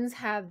type ones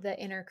have the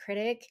inner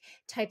critic,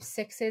 type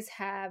sixes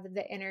have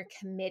the inner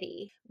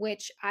committee,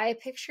 which I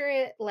picture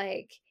it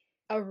like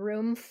a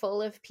room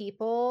full of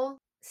people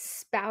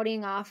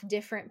spouting off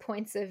different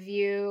points of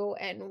view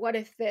and what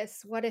if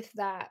this, what if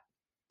that?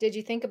 Did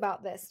you think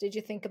about this? Did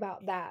you think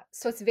about that?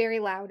 So it's very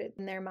loud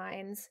in their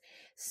minds.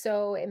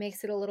 So it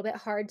makes it a little bit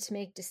hard to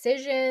make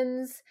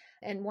decisions.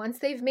 And once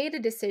they've made a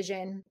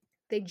decision,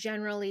 they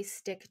generally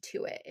stick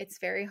to it. It's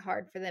very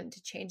hard for them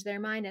to change their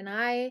mind. And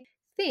I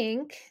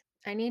think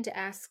I need to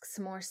ask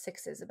some more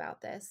sixes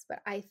about this, but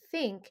I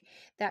think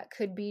that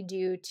could be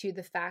due to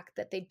the fact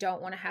that they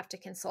don't want to have to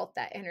consult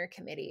that inner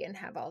committee and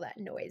have all that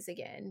noise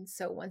again.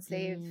 So once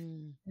they've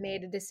Mm.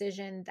 made a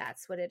decision,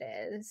 that's what it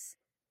is.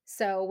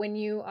 So when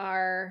you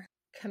are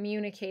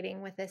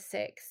communicating with a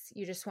six,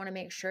 you just want to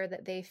make sure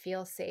that they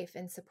feel safe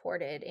and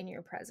supported in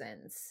your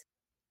presence.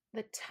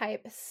 The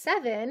type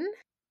seven,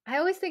 I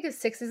always think of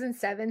sixes and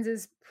sevens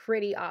as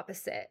pretty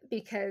opposite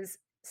because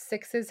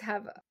Sixes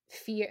have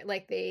fear,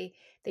 like they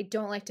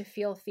don't like to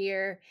feel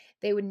fear.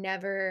 They would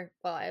never,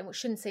 well, I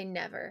shouldn't say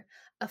never.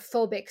 A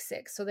phobic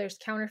six. So there's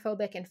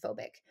counterphobic and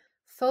phobic.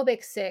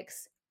 Phobic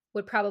six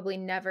would probably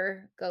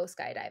never go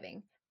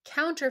skydiving.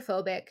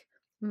 Counterphobic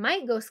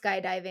might go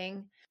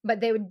skydiving, but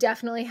they would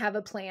definitely have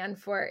a plan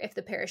for if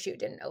the parachute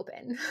didn't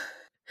open.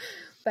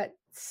 But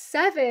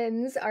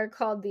sevens are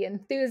called the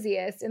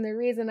enthusiasts. And the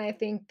reason I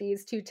think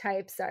these two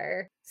types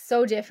are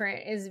so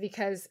different is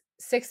because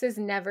sixes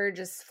never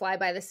just fly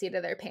by the seat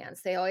of their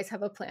pants. They always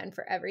have a plan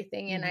for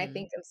everything. And I Mm-hmm.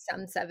 think of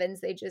some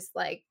sevens, they just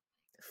like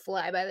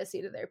fly by the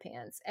seat of their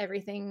pants.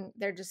 Everything,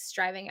 they're just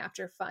striving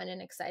after fun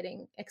and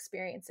exciting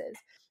experiences.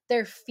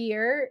 Their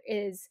fear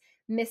is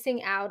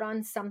missing out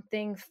on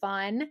something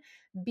fun,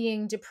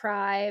 being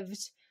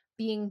deprived,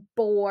 being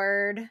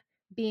bored,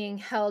 being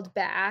held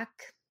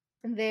back.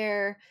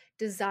 Their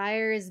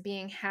desire is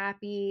being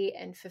happy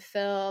and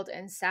fulfilled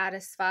and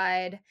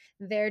satisfied.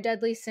 Their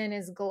deadly sin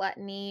is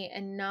gluttony,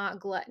 and not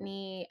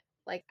gluttony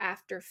like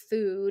after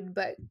food,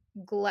 but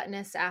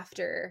gluttonous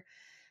after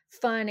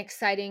fun,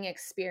 exciting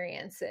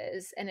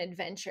experiences and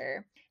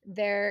adventure.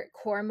 Their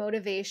core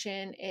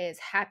motivation is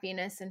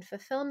happiness and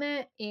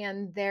fulfillment,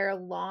 and their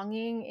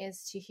longing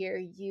is to hear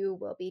you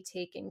will be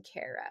taken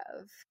care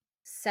of.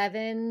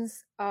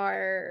 Sevens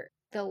are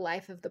the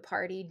life of the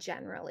party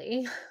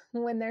generally.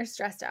 When they're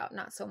stressed out,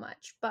 not so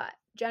much, but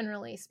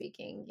generally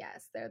speaking,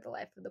 yes, they're the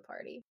life of the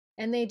party.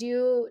 And they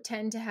do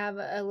tend to have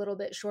a little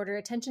bit shorter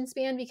attention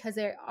span because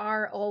they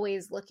are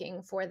always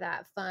looking for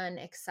that fun,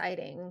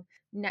 exciting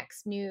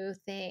next new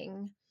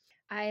thing.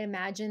 I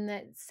imagine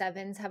that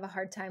sevens have a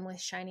hard time with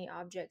shiny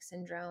object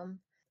syndrome.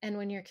 And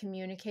when you're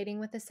communicating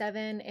with a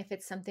seven, if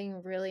it's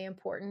something really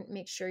important,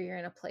 make sure you're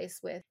in a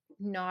place with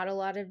not a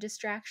lot of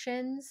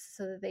distractions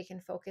so that they can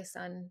focus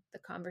on the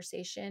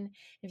conversation.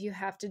 If you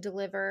have to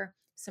deliver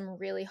some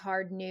really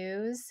hard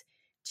news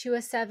to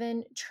a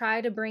seven,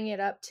 try to bring it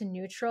up to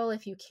neutral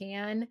if you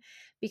can,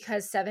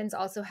 because sevens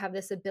also have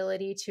this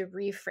ability to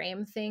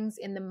reframe things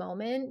in the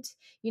moment.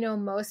 You know,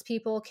 most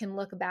people can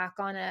look back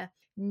on a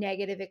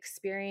negative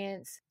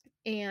experience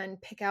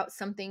and pick out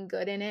something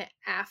good in it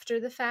after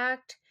the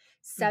fact.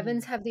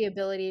 Sevens Mm-hmm. have the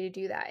ability to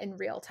do that in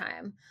real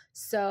time.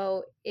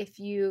 So if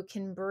you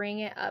can bring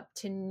it up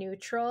to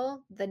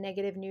neutral, the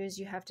negative news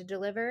you have to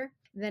deliver,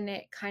 then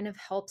it kind of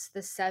helps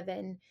the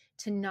seven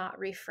to not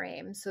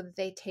reframe so that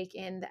they take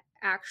in the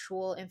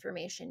actual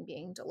information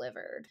being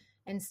delivered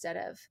instead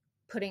of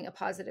putting a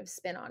positive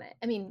spin on it.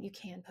 I mean, you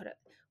can put it,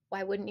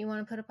 why wouldn't you want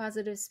to put a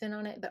positive spin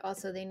on it? But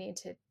also they need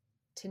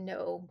to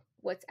know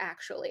what's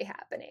actually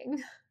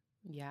happening.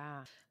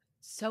 Yeah.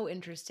 So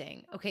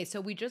interesting. Okay,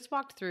 so we just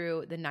walked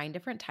through the 9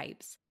 different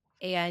types.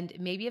 And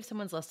maybe if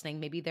someone's listening,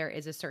 maybe there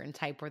is a certain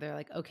type where they're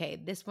like, okay,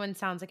 this one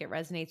sounds like it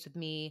resonates with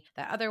me.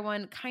 That other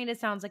one kind of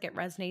sounds like it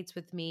resonates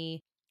with me.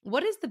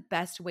 What is the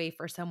best way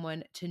for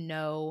someone to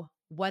know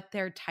what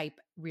their type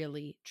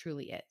really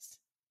truly is?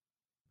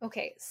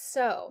 Okay,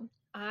 so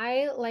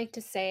I like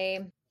to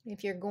say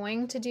if you're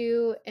going to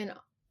do an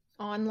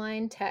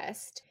online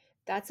test,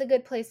 that's a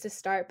good place to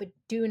start, but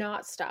do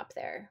not stop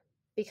there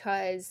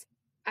because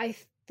I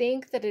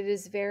think that it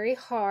is very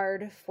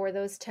hard for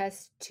those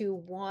tests to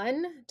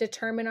one,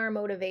 determine our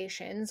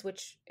motivations,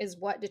 which is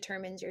what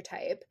determines your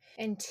type,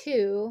 and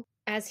two,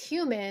 as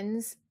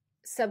humans,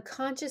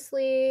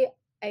 subconsciously,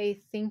 I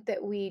think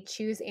that we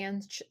choose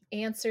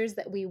answers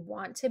that we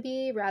want to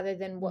be rather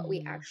than what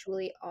we Hmm.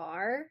 actually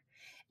are.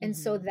 And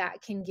so Hmm.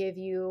 that can give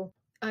you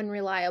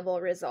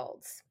unreliable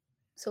results.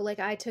 So, like,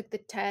 I took the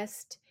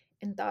test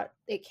and thought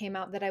it came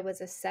out that I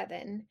was a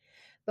seven.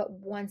 But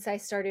once I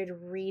started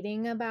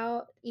reading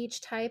about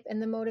each type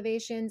and the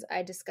motivations,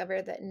 I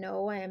discovered that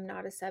no, I am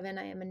not a seven.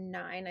 I am a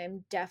nine. I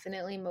am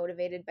definitely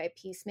motivated by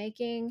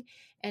peacemaking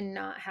and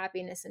not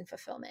happiness and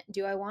fulfillment.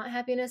 Do I want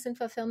happiness and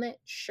fulfillment?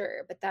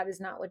 Sure, but that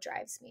is not what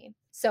drives me.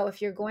 So, if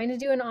you're going to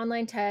do an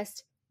online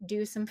test,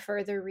 do some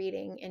further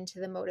reading into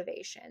the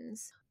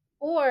motivations.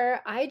 Or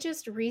I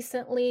just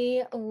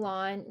recently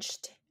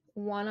launched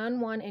one on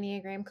one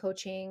Enneagram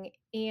coaching,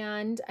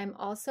 and I'm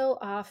also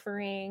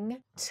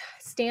offering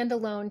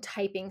standalone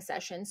typing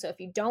sessions. So if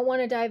you don't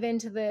want to dive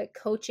into the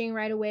coaching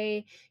right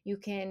away, you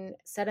can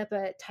set up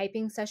a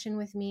typing session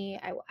with me.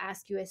 I will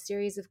ask you a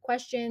series of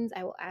questions.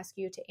 I will ask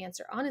you to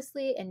answer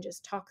honestly and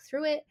just talk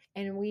through it.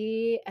 And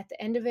we, at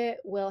the end of it,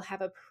 will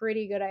have a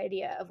pretty good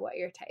idea of what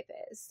your type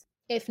is,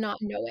 if not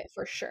know it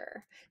for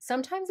sure.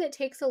 Sometimes it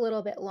takes a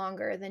little bit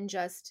longer than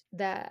just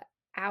the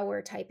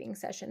hour typing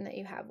session that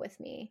you have with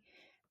me.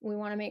 We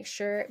want to make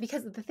sure,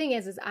 because the thing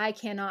is I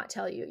cannot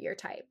tell you your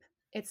type.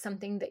 It's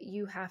something that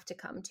you have to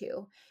come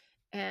to.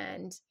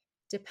 And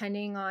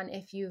depending on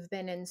if you've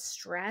been in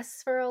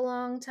stress for a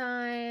long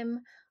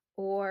time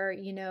or,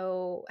 you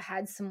know,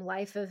 had some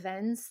life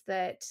events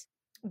that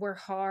were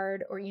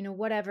hard or, you know,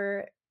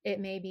 whatever it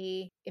may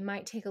be, it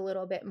might take a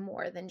little bit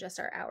more than just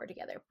our hour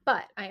together.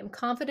 But I am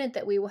confident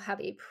that we will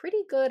have a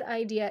pretty good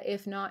idea,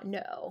 if not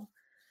no,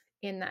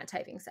 in that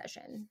typing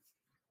session.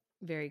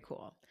 Very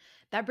cool.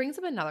 That brings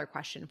up another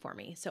question for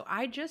me. So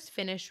I just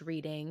finished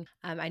reading.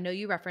 I know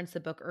you referenced the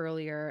book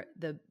earlier,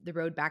 the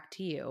Road Back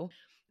to You.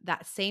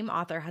 That same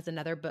author has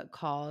another book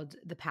called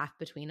The Path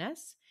Between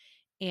Us,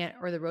 and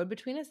or The Road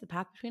Between Us, The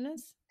Path Between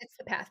Us. It's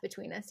the path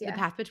between us. The Yeah.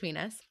 Path Between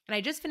Us. And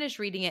I just finished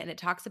reading it, and it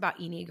talks about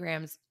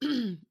Enneagrams.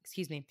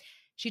 Excuse me.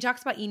 She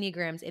talks about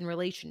Enneagrams in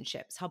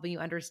relationships, helping you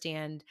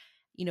understand,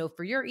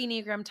 for your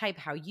Enneagram type,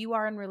 how you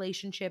are in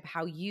relationship,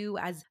 how you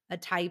as a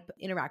type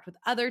interact with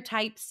other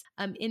types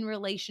in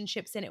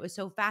relationships. And it was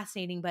so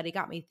fascinating, but it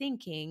got me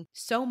thinking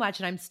so much.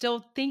 And I'm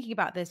still thinking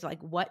about this,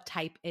 like, what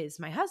type is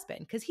my husband?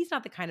 Because he's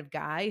not the kind of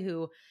guy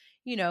who,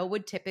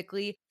 would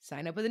typically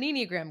sign up with an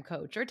Enneagram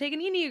coach or take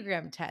an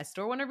Enneagram test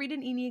or want to read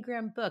an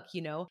Enneagram book.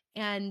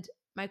 And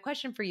my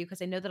question for you,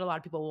 because I know that a lot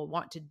of people will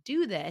want to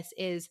do this,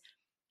 is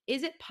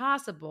it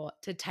possible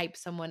to type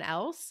someone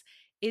else?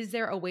 Is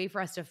there a way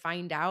for us to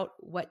find out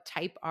what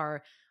type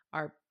our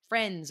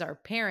friends, our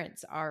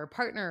parents, our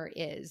partner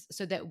is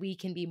so that we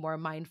can be more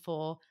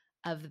mindful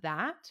of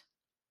that?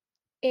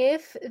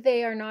 If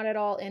they are not at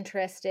all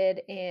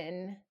interested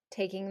in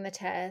taking the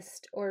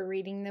test or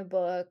reading the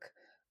book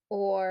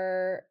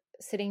or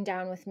sitting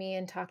down with me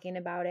and talking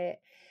about it,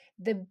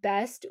 the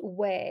best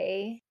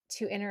way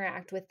to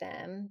interact with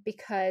them,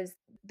 because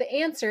the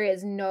answer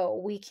is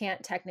no, we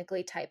can't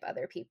technically type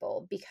other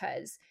people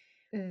because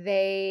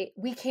we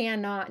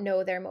cannot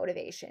know their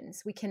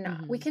motivations. We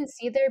cannot. We Mhm. can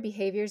see their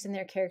behaviors and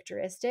their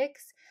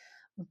characteristics,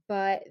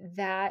 but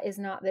that is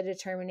not the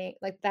determining,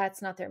 like,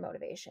 that's not their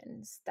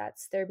motivations,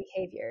 that's their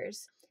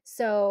behaviors.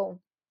 So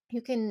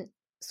you can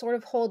sort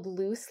of hold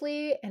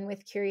loosely and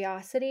with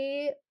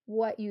curiosity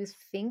what you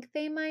think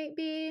they might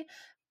be,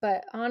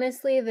 but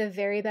honestly the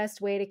very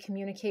best way to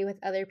communicate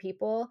with other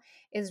people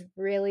is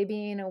really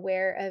being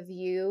aware of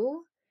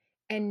you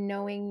and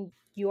knowing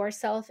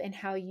yourself and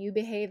how you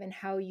behave and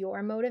how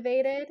you're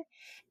motivated,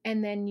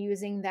 and then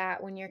using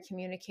that when you're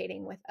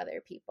communicating with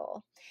other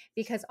people.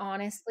 Because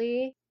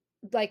honestly,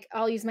 like,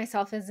 I'll use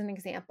myself as an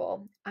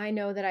example. I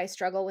know that I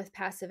struggle with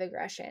passive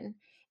aggression,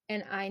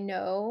 and I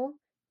know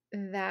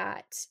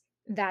that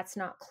that's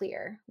not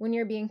clear. When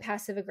you're being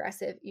passive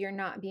aggressive, you're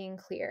not being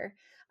clear.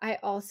 I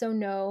also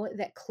know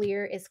that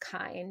clear is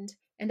kind,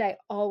 and I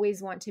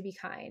always want to be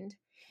kind.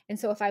 And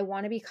so if I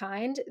want to be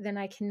kind, then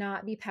I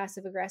cannot be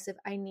passive aggressive.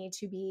 I need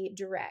to be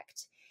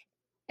direct.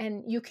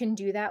 And you can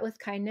do that with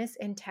kindness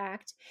and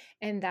tact.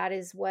 And that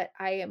is what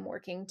I am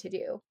working to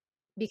do.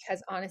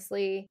 Because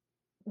honestly,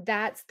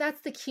 that's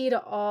the key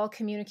to all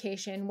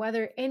communication,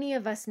 whether any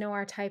of us know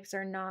our types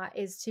or not,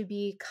 is to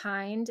be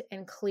kind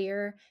and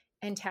clear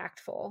and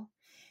tactful.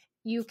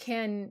 You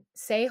can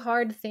say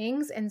hard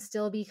things and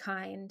still be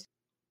kind.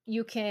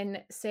 You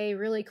can say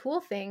really cool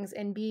things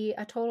and be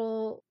a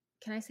total,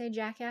 can I say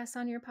jackass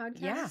on your Yeah,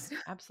 podcast?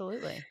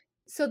 absolutely.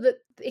 So that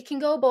it can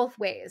go both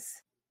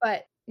ways.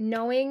 But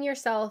knowing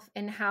yourself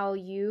and how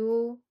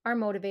you are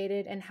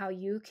motivated and how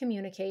you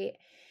communicate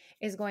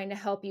is going to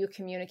help you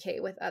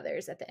communicate with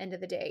others at the end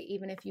of the day,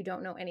 even if you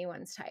don't know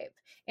anyone's type,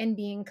 and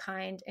being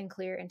kind and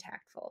clear and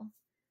tactful.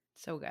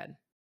 So good.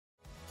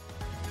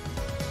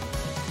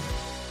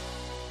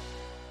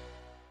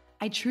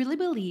 I truly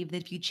believe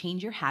that if you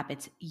change your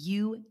habits,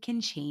 you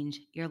can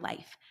change your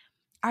life.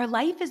 Our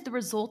life is the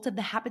result of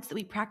the habits that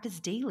we practice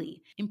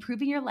daily.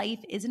 Improving your life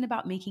isn't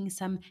about making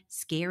some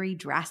scary,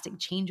 drastic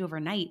change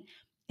overnight.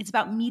 It's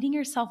about meeting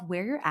yourself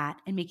where you're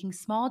at and making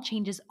small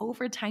changes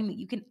over time that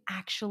you can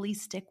actually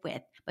stick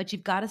with. But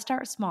you've got to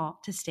start small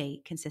to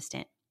stay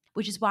consistent,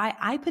 which is why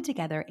I put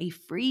together a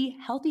free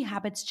healthy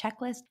habits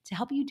checklist to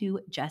help you do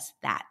just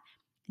that.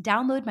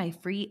 Download my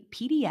free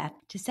PDF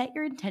to set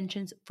your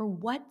intentions for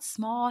what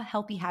small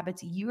healthy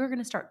habits you are going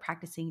to start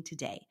practicing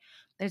today.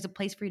 There's a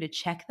place for you to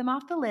check them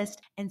off the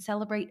list and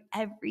celebrate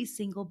every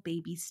single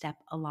baby step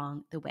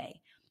along the way.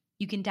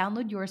 You can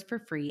download yours for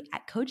free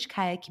at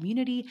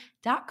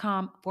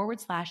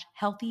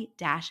coachkayacommunity.com/healthy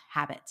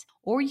habits,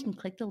 or you can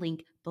click the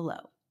link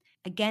below.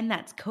 Again,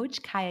 that's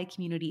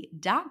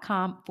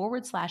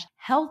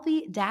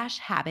coachkayacommunity.com/healthy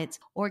habits,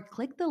 or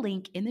click the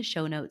link in the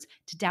show notes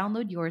to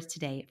download yours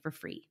today for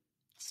free.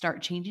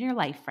 Start changing your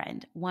life,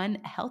 friend, one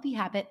healthy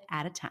habit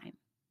at a time.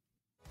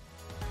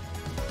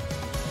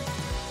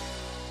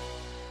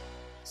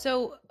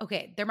 So,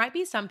 okay, there might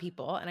be some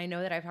people, and I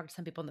know that I've talked to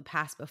some people in the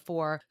past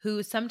before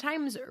who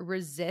sometimes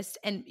resist.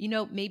 And,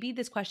 maybe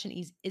this question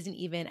isn't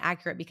even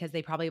accurate because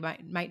they probably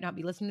might not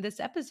be listening to this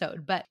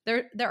episode, but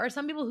there are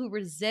some people who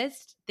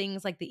resist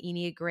things like the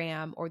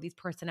Enneagram or these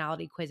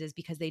personality quizzes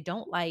because they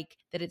don't like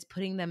that it's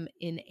putting them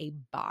in a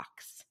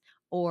box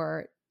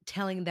or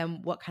telling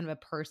them what kind of a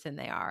person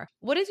they are.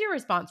 What is your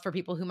response for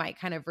people who might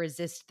kind of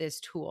resist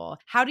this tool?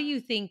 Do you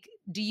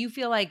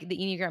feel like the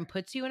Enneagram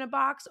puts you in a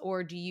box,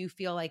 or do you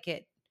feel like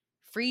it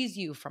frees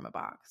you from a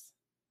box?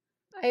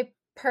 I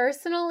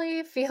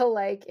personally feel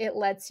like it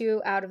lets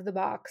you out of the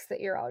box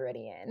that you're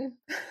already in.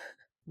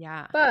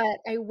 Yeah. But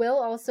I will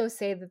also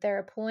say that there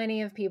are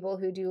plenty of people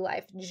who do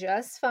life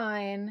just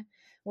fine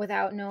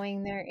without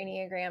knowing their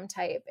Enneagram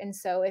type. And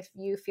so if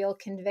you feel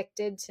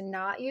convicted to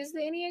not use the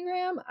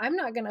Enneagram, I'm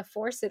not going to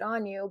force it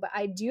on you, but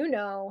I do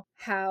know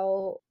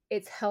how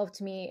it's helped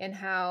me and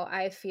how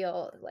I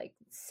feel like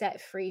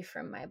set free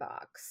from my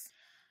box.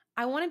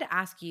 I wanted to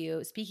ask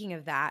you, speaking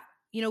of that,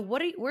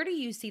 where do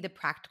you see the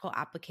practical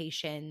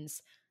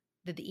applications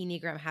that the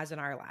Enneagram has in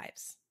our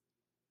lives?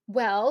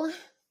 Well,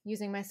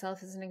 using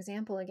myself as an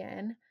example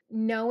again,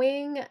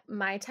 knowing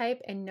my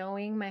type and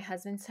knowing my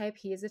husband's type,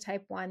 he is a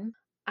type 1.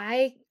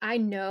 I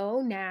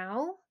know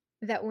now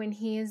that when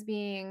he is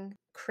being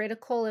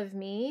critical of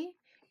me,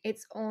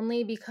 it's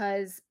only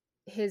because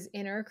his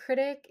inner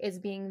critic is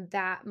being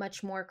that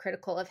much more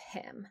critical of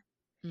him.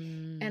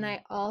 And Mm,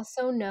 I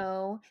also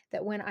know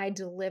that when I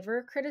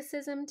deliver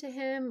criticism to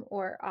him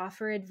or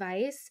offer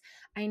advice,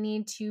 I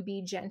need to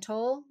be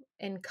gentle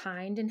and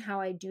kind in how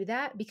I do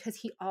that because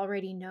he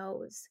already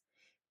knows,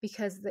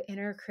 because the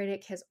inner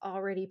critic has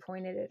already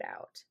pointed it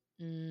out.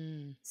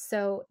 mm,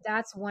 So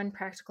that's one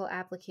practical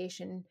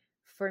application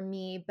for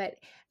me. But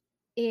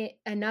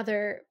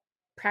another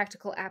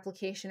practical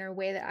application or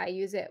way that I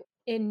use it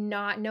in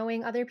not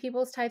knowing other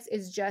people's types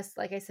is just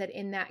like I said,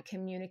 in that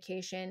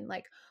communication.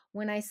 Like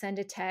when I send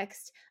a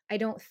text, I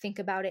don't think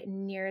about it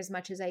near as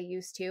much as I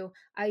used to.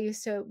 I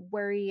used to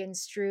worry and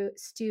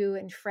stew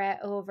and fret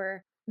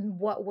over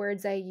what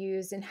words I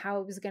used and how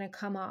it was going to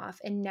come off.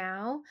 And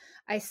now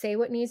I say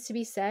what needs to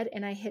be said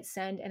and I hit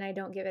send and I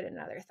don't give it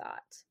another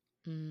thought.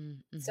 So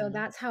mhm.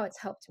 that's how it's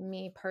helped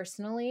me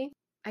personally.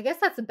 I guess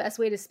that's the best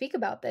way to speak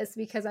about this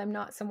because I'm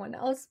not someone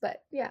else, but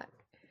yeah.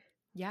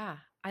 Yeah,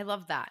 I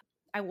love that.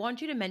 I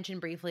want you to mention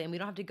briefly, and we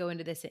don't have to go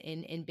into this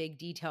in big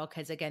detail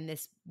because again,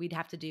 this we'd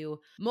have to do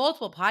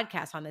multiple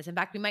podcasts on this. In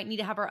fact, we might need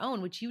to have our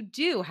own, which you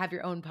do have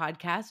your own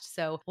podcast.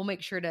 So we'll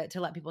make sure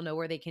to let people know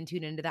where they can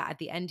tune into that at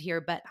the end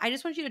here. But I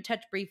just want you to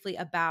touch briefly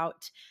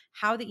about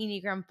how the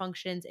Enneagram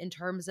functions in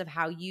terms of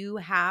how you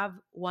have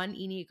one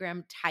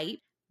Enneagram type,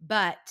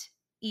 but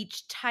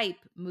each type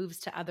moves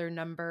to other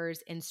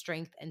numbers in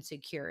strength and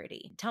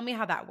security. Tell me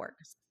how that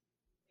works.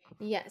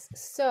 Yes.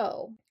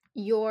 So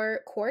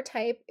your core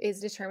type is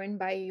determined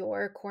by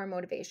your core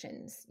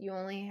motivations. You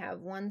only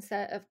have one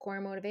set of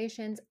core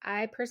motivations.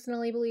 I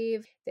personally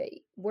believe that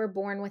we're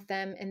born with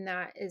them, and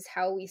that is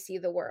how we see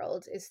the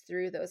world, is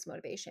through those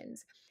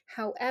motivations.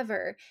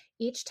 However,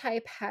 each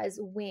type has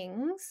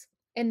wings,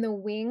 and the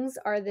wings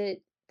are the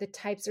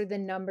types or the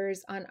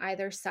numbers on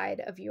either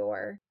side of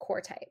your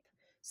core type.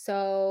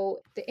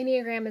 So the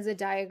Enneagram is a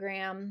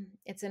diagram,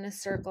 it's in a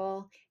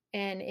circle,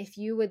 and if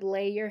you would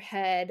lay your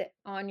head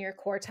on your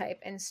core type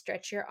and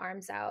stretch your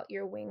arms out,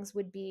 your wings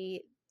would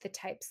be the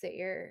types that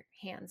your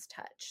hands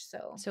touch.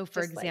 So So,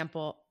 for just like,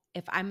 example,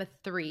 if I'm a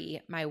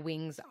 3, my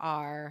wings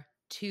are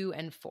 2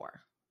 and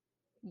 4.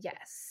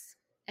 yes.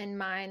 And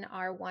mine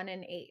are 1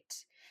 and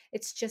 8.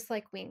 It's just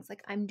like wings.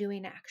 Like I'm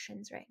doing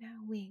actions right now,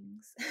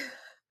 wings.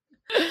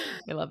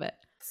 I love it.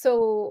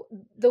 So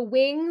the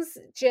wings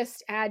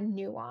just add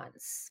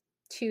nuance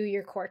to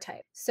your core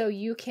type. So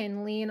you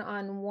can lean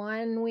on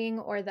one wing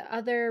or the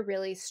other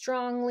really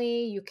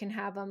strongly. You can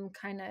have them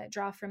kind of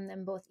draw from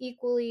them both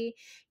equally.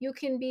 You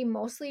can be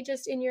mostly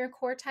just in your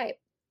core type.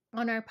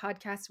 On our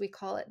podcast, we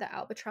call it the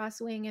albatross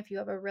wing if you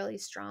have a really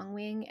strong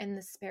wing, and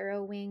the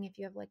sparrow wing if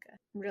you have like a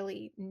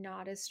really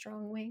not as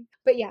strong wing.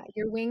 But yeah,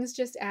 your wings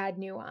just add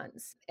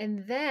nuance.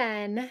 And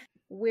then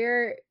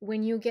where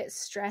when you get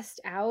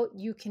stressed out,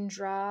 you can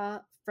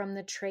draw from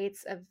the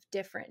traits of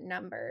different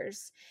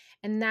numbers.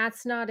 And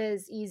that's not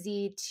as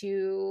easy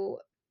to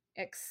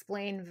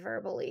explain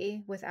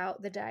verbally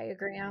without the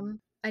diagram.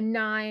 A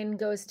 9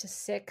 goes to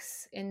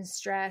 6 in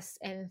stress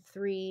and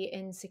 3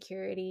 in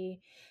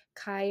security.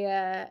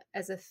 Kaya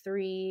as a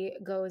 3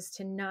 goes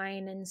to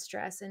 9 in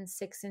stress and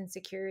 6 in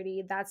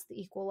security. That's the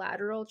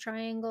equilateral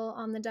triangle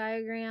on the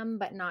diagram,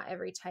 but not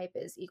every type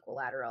is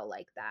equilateral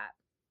like that.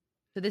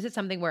 So this is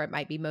something where it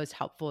might be most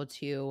helpful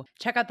to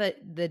check out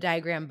the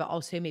diagram, but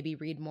also maybe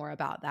read more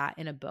about that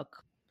in a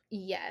book.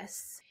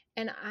 Yes.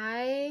 And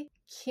I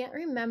can't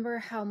remember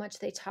how much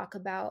they talk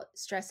about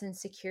stress and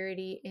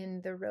security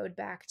in The Road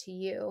Back to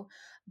You,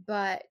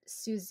 but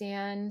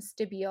Suzanne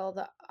Stabile,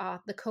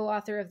 the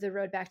co-author of The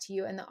Road Back to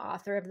You and the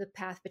author of The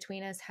Path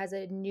Between Us, has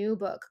a new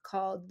book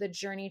called The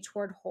Journey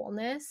Toward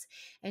Wholeness,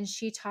 and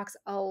she talks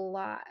a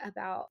lot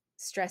about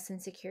stress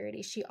and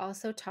security. She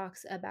also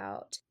talks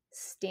about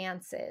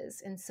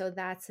stances, and so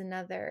that's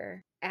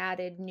another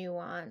added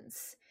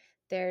nuance.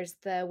 There's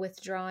the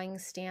withdrawing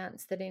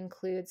stance that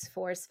includes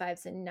 4s,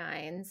 5s, and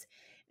 9s.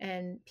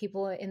 And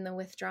people in the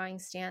withdrawing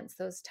stance,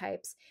 those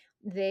types,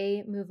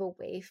 they move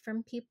away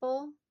from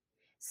people.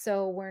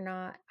 So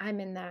I'm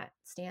in that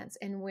stance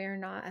and we're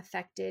not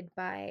affected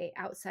by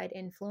outside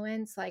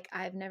influence. Like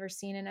I've never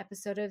seen an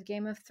episode of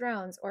Game of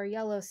Thrones or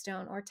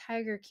Yellowstone or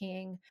Tiger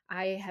King.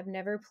 I have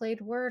never played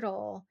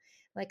Wordle.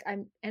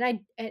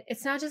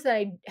 It's not just that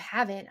I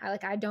haven't,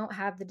 I don't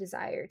have the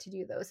desire to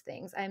do those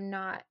things. I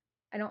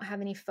don't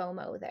have any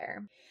FOMO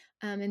there.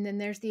 And then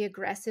there's the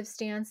aggressive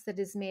stance that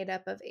is made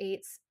up of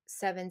 8s,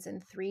 7s,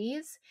 and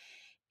 3s.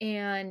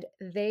 and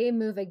they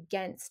move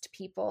against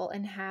people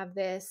and have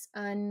this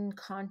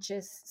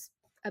unconscious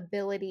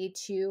ability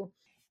to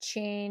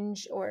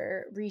change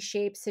or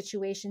reshape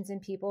situations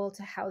and people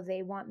to how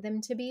they want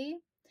them to be.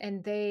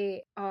 And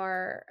they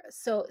are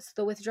so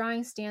the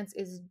withdrawing stance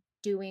is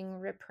doing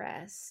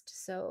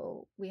repressed.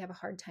 So we have a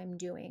hard time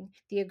doing.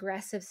 The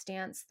aggressive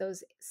stance,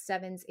 those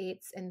sevens,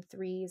 eights, and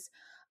threes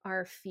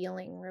are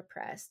feeling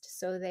repressed.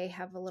 So they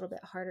have a little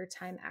bit harder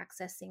time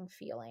accessing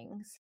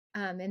feelings.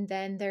 And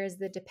then there's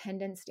the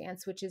dependent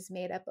stance, which is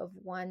made up of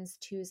ones,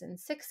 twos, and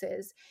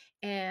sixes.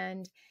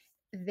 And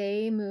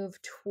they move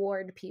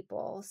toward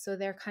people. So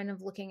they're kind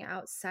of looking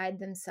outside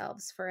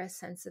themselves for a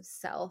sense of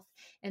self,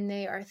 and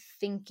they are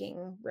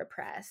thinking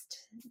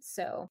repressed.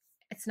 So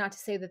it's not to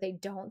say that they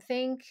don't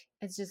think,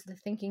 it's just the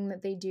thinking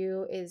that they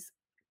do is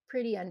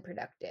pretty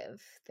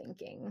unproductive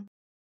thinking.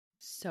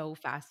 So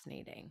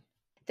fascinating.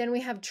 Then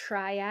we have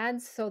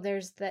triads. So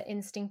there's the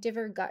instinctive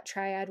or gut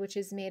triad, which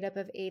is made up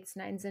of eights,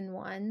 nines, and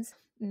ones.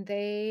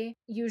 They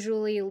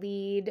usually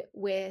lead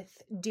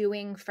with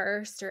doing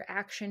first or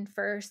action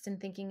first and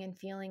thinking and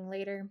feeling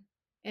later.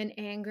 And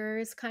anger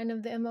is kind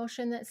of the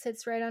emotion that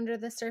sits right under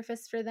the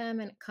surface for them,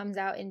 and it comes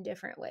out in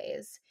different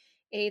ways.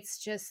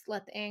 Eights just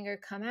let the anger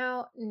come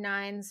out,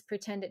 nines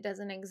pretend it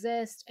doesn't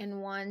exist,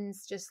 and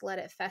ones just let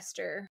it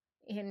fester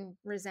in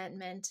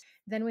resentment.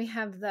 Then we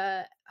have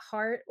the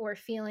heart or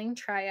feeling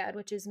triad,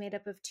 which is made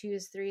up of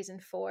twos, threes,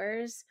 and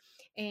fours.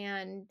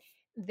 And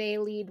they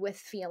lead with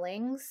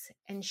feelings,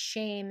 and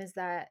shame is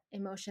that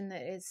emotion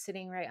that is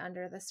sitting right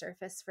under the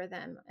surface for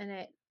them. And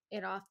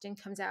it often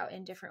comes out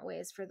in different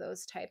ways for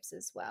those types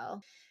as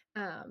well.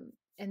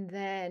 And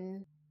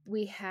then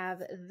we have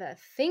the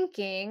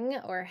thinking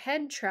or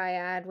head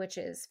triad, which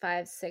is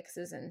fives,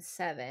 sixes, and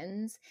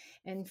sevens.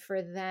 And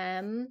for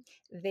them,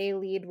 they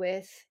lead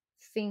with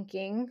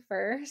thinking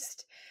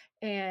first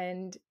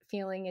and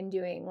feeling and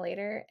doing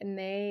later. And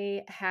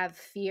they have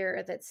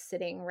fear that's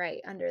sitting right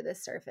under the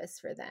surface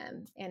for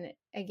them. And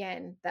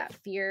again, that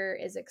fear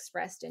is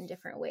expressed in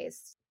different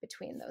ways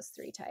between those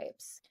three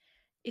types.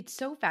 It's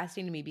so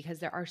fascinating to me because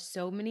there are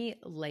so many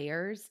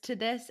layers to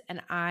this.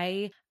 And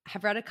I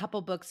have read a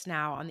couple books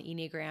now on the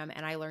Enneagram,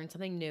 and I learn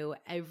something new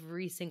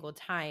every single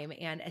time.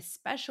 And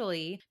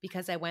especially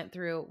because I went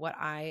through what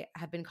I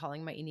have been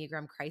calling my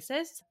Enneagram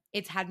crisis,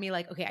 it's had me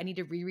like, okay, I need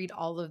to reread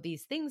all of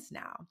these things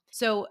now.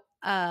 So,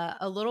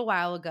 a little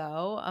while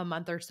ago, a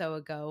month or so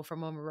ago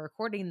from when we were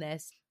recording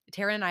this,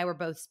 Terryn and I were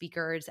both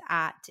speakers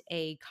at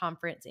a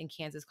conference in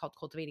Kansas called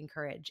Cultivating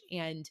Courage.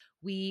 And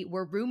we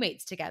were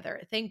roommates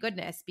together. Thank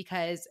goodness,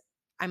 because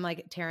I'm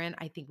like, Terryn,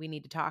 I think we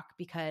need to talk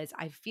because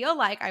I feel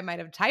like I might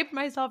have typed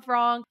myself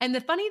wrong. And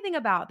the funny thing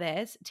about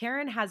this,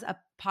 Terryn has a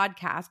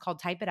podcast called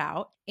Type It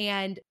Out,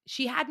 and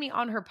she had me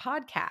on her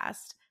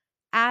podcast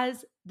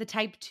as the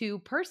type 2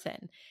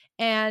 person.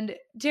 And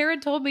Terryn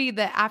told me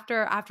that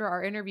after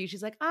our interview,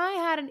 she's like, I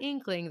had an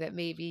inkling that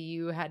maybe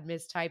you had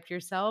mistyped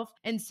yourself.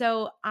 And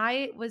so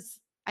I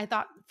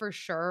thought for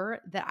sure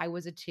that I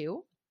was a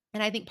 2.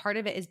 And I think part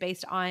of it is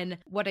based on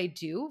what I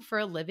do for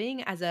a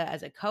living as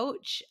a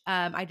coach.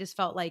 I just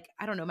felt like,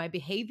 I don't know, my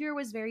behavior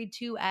was very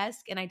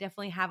 2-esque, and I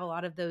definitely have a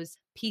lot of those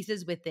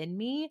pieces within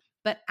me.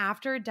 But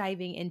after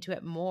diving into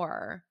it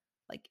more,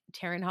 like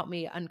Terryn helped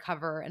me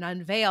uncover and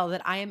unveil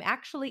that I am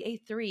actually a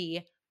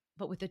 3,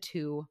 but with a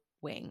 2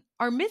 wing.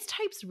 Are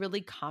mistypes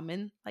really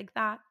common like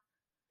that?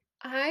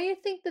 I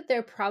think that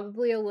they're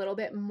probably a little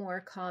bit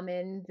more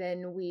common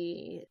than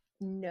we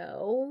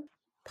know,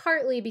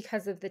 partly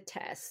because of the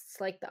tests,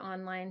 like the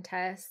online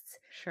tests.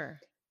 Sure.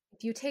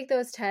 If you take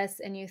those tests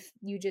and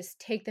you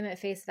just take them at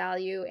face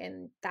value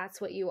and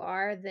that's what you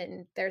are,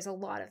 then there's a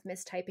lot of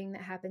mistyping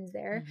that happens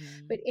there.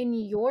 Hmm. But in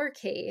your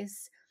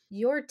case,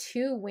 your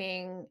two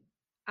wing,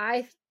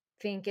 I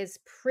think, is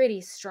pretty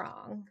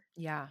strong.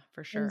 Yeah,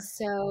 for And sure.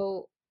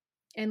 so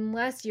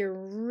unless you're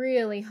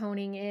really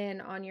honing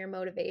in on your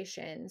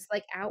motivations,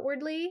 like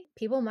outwardly,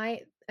 people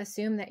might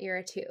assume that you're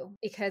a 2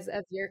 because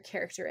of your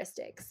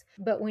characteristics.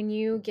 But when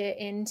you get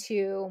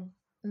into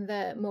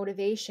the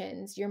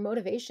motivations, your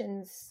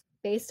motivations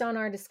based on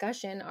our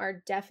discussion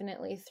are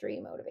definitely 3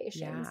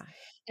 motivations. Yeah.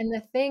 And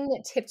the thing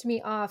that tipped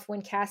me off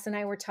when Cass and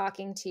I were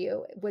talking to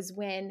you was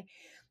when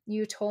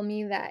you told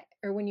me that,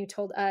 or when you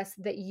told us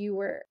that you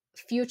were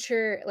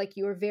future, like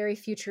you were very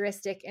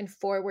futuristic and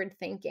forward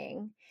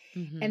thinking.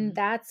 And Hmm.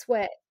 that's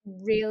what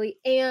really,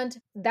 and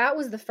that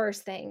was the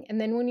first thing. And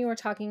then when you were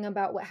talking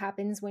about what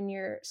happens when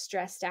you're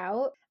stressed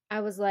out,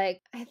 I was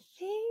like, I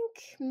think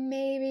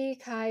maybe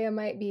Kaya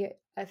might be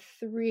a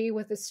 3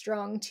 with a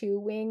strong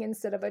 2 wing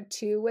instead of a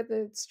 2 with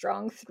a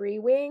strong 3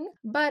 wing.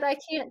 But I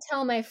can't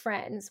tell my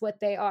friends what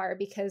they are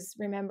because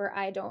remember,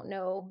 I don't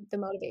know the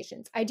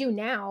motivations. I do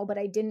now, but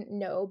I didn't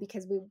know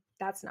because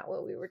that's not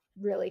what we were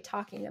really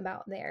talking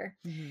about there.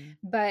 Hmm.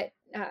 But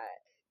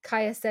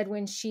Kaya said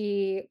when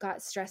she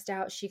got stressed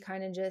out, she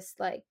kind of just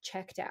like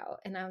checked out.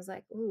 And I was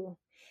like, ooh,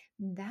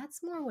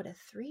 that's more what a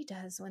 3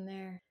 does when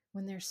they're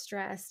when they're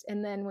stressed.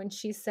 And then when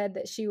she said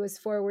that she was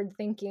forward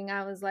thinking,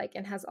 I was like,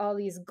 and has all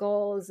these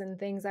goals and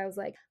things, I was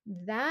like,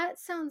 that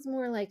sounds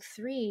more like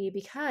 3,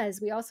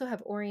 because we also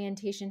have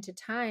orientation to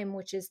time,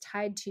 which is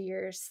tied to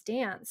your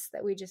stance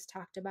that we just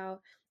talked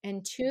about.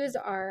 And 2s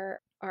are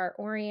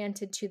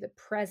oriented to the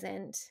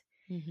present,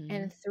 Mm-hmm.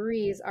 and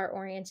 3s are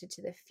oriented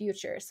to the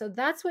future. So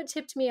that's what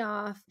tipped me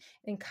off.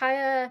 And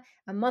Kaya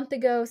a month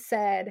ago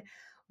said,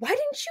 "Why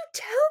didn't you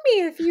tell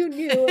me if you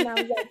knew?" And I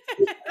was like,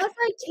 "Because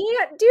I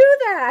can't do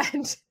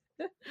that."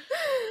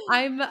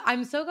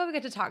 I'm so glad we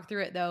get to talk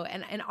through it though.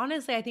 And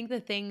honestly, I think the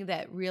thing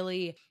that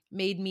really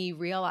made me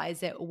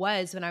realize it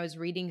was when I was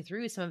reading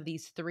through some of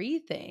these 3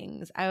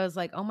 things. I was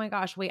like, "Oh my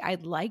gosh, wait,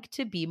 I'd like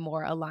to be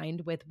more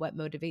aligned with what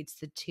motivates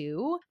the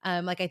 2."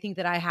 Like I think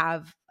that I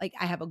have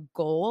a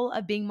goal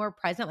of being more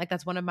present. Like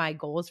that's one of my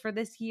goals for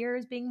this year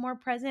is being more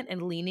present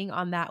and leaning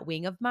on that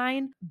wing of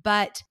mine.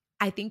 But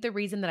I think the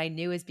reason that I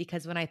knew is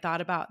because when I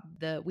thought about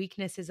the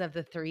weaknesses of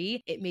the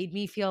 3, it made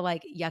me feel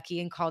like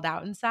yucky and called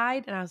out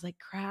inside. And I was like,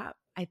 crap,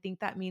 I think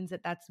that means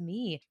that that's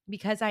me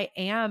because I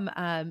am,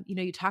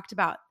 you talked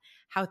about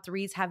how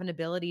 3s have an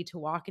ability to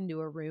walk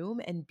into a room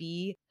and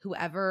be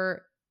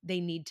whoever they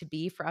need to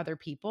be for other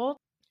people.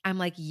 I'm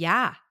like,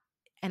 yeah,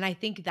 and I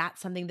think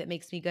that's something that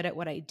makes me good at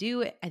what I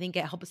do. I think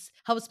it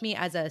helps me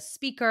as a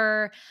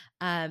speaker,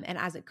 and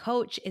as a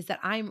coach is that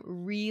I'm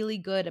really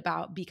good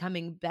about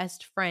becoming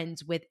best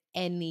friends with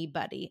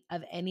anybody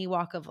of any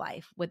walk of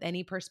life, with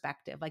any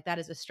perspective. Like that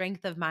is a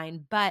strength of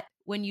mine. But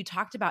when you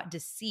talked about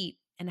deceit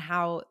and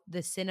how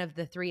the sin of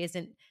the 3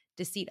 isn't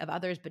deceit of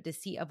others, but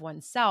deceit of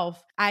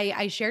oneself,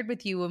 I shared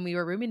with you when we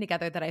were rooming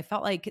together that I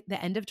felt like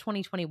the end of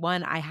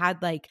 2021, I had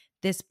like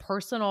this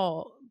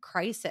personal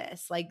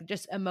crisis, like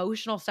just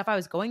emotional stuff I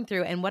was going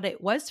through. And what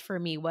it was for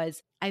me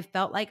was I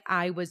felt like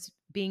I was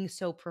being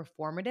so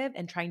performative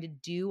and trying to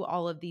do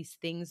all of these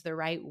things the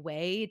right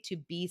way to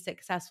be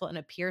successful and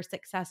appear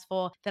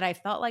successful that I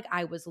felt like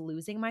I was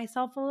losing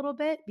myself a little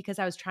bit because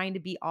I was trying to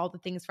be all the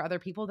things for other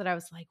people that I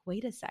was like,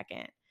 wait a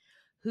second,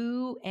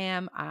 who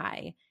am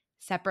I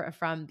separate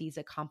from these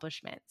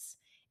accomplishments?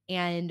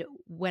 And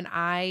when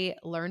I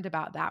learned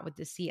about that with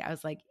deceit, I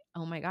was like,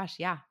 oh my gosh,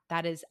 yeah,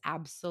 that is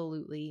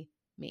absolutely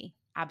me.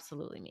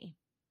 Absolutely me.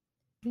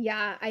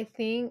 Yeah, I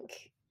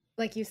think,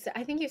 like you said,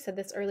 I think you said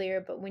this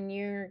earlier, but when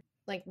you're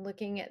like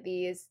looking at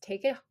these,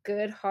 take a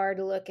good hard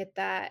look at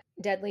that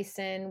deadly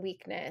sin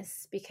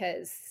weakness,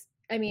 because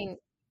I mean,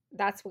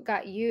 that's what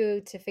got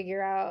you to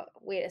figure out,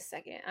 wait a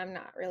second, I'm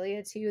not really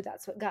a 2.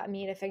 That's what got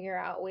me to figure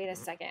out, wait a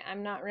second,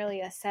 I'm not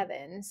really a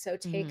 7. So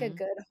take a Hmm.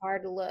 good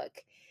hard look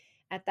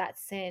at that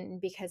sin,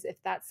 because if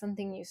that's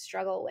something you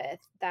struggle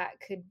with,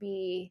 that could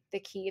be the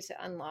key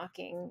to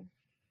unlocking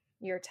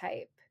your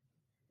type.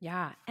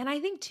 Yeah. And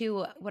I think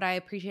too, what I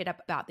appreciate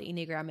about the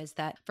Enneagram is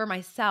that for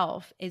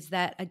myself, is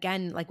that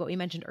again, like what we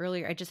mentioned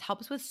earlier, it just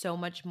helps with so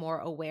much more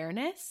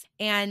awareness.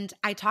 And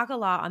I talk a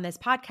lot on this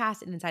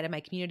podcast and inside of my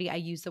community. I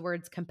use the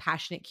words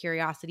compassionate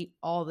curiosity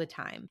all the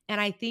time.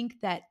 And I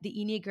think that the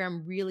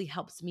Enneagram really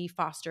helps me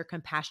foster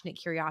compassionate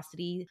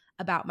curiosity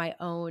about my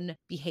own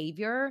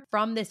behavior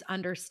from this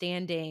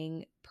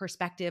understanding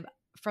perspective,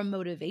 from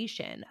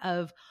motivation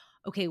of,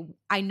 okay,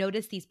 I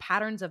notice these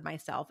patterns of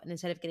myself. And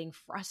instead of getting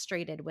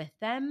frustrated with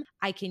them,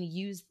 I can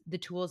use the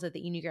tools that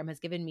the Enneagram has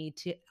given me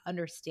to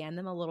understand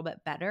them a little bit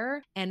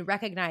better and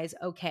recognize,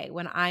 okay,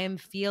 when I am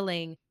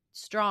feeling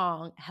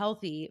strong,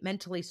 healthy,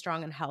 mentally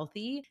strong and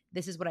healthy,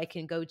 this is what I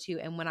can go to.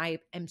 And when I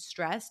am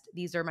stressed,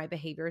 these are my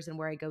behaviors and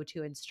where I go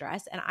to in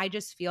stress. And I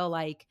just feel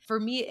like, for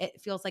me,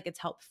 it feels like it's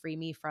helped free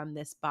me from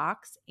this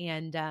box.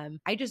 And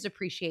I just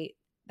appreciate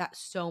that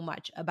so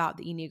much about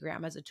the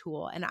Enneagram as a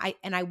tool. And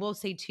I will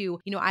say too,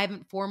 I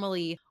haven't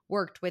formally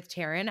worked with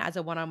Terryn as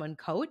a one-on-one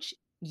coach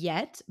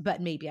yet,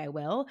 but maybe I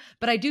will.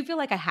 But I do feel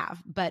like I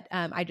have. But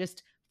I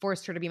just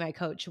forced her to be my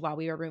coach while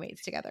we were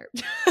roommates together.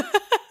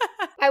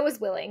 I was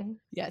willing.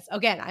 Yes.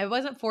 Again, I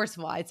wasn't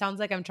forceful. It sounds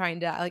like I'm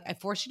trying to like I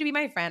forced you to be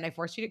my friend. I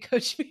forced you to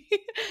coach me.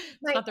 It's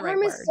My not the right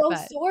arm is word, so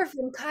but sore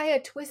from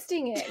Kaya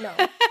twisting it. No.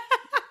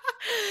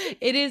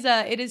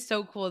 it is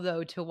so cool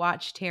though to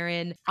watch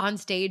Taryn on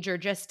stage or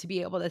just to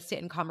be able to sit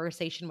in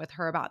conversation with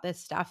her about this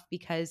stuff,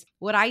 because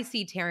what I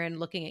see Taryn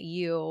looking at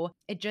you,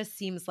 it just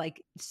seems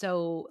like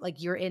so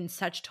like you're in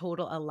such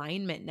total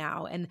alignment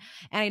now. And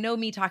I know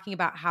me talking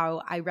about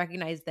how I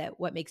recognize that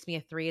what makes me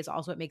a 3 is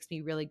also what makes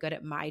me really good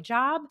at my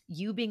job.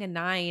 You being a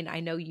 9, I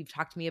know you've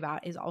talked to me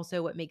about, is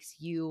also what makes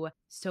you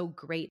so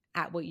great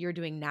at what you're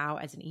doing now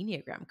as an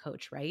Enneagram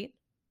coach, right?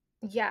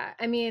 Yeah,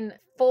 I mean,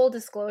 full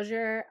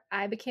disclosure,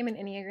 I became an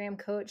Enneagram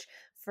coach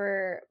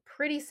for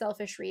pretty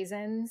selfish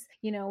reasons.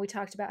 We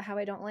talked about how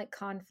I don't like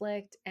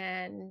conflict,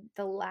 and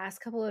the last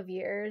couple of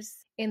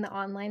years in the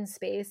online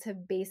space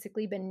have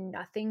basically been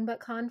nothing but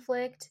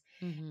conflict.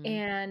 Mhm.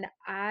 And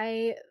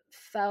I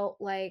felt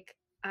like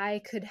I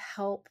could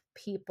help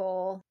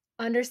people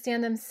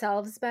understand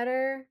themselves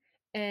better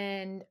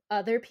and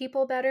other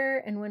people better.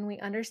 And when we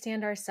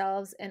understand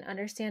ourselves and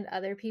understand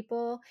other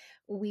people,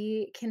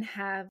 we can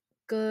have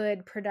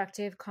good,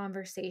 productive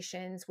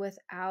conversations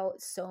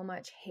without so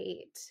much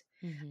hate.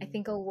 I Mhm.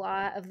 think a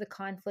lot of the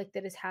conflict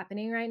that is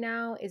happening right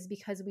now is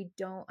because we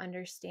don't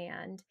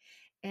understand.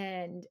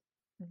 And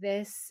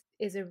this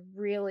is a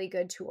really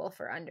good tool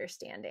for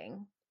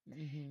understanding.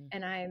 Mhm.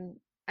 And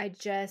I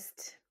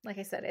just, like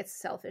I said, it's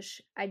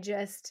selfish. I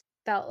just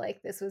felt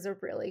like this was a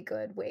really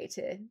good way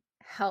to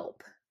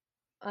help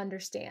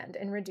understand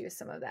and reduce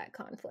some of that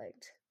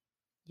conflict.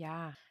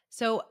 Yeah.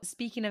 So,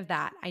 speaking of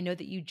that, I know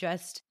that you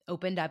just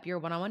opened up your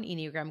one-on-one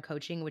Enneagram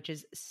coaching, which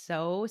is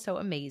so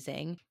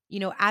amazing.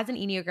 As an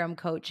Enneagram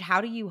coach,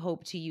 how do you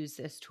hope to use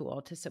this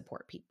tool to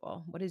support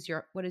people? What is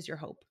your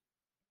hope?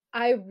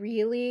 I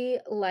really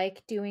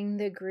like doing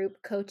the group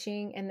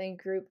coaching and the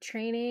group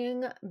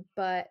training,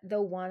 but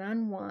the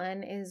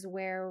one-on-one is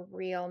where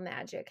real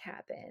magic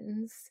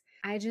happens.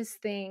 I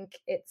just think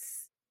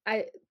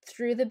I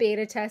through the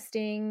beta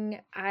testing,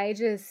 I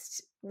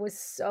just was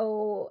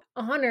so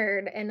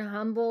honored and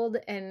humbled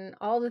and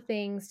all the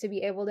things to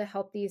be able to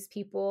help these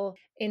people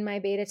in my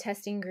beta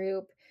testing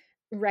group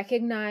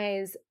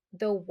recognize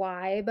the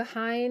why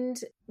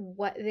behind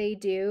what they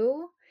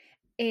do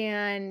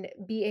and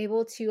be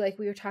able to, like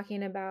we were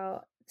talking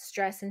about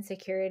stress and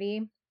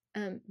security,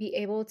 be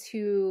able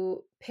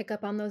to pick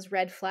up on those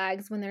red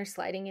flags when they're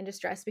sliding into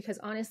stress, because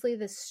honestly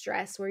the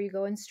stress, where you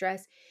go in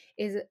stress,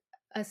 is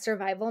a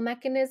survival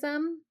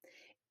mechanism.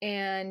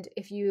 And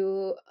if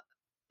you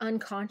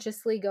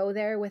unconsciously go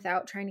there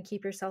without trying to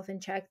keep yourself in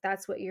check,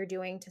 that's what you're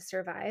doing to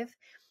survive.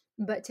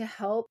 But to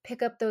help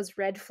pick up those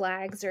red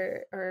flags,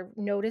 or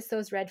notice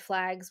those red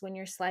flags when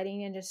you're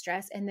sliding into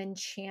stress, and then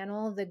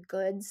channel the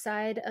good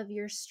side of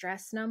your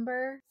stress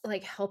number,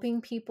 like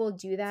helping people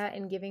do that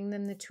and giving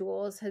them the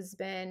tools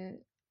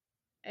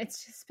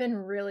it's just been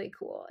really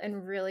cool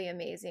and really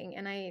amazing.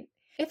 And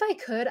if I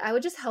could, I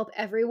would just help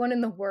everyone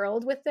in the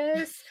world with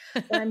this,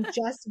 but I'm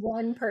just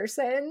one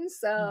person, Mhm.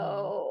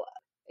 so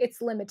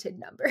it's limited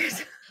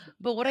numbers.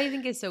 But what I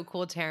think is so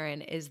cool,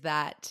 Taryn, is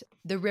that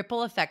the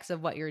ripple effects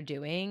of what you're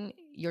doing,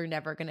 you're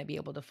never going to be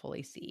able to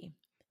fully see,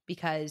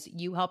 because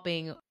you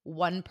helping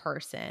one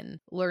person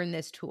learn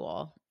this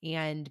tool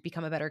and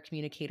become a better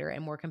communicator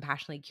and more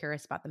compassionately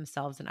curious about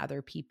themselves and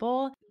other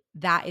people,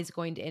 that is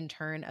going to in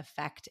turn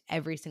affect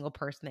every single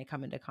person they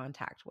come into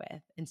contact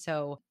with. And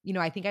so,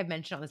 I think I've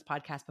mentioned on this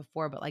podcast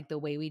before, but like the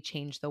way we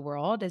change the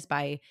world is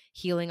by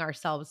healing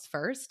ourselves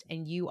first.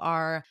 And you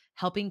are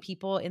helping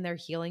people in their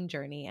healing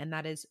journey. And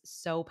that is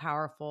so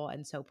powerful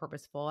and so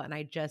purposeful. And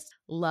I just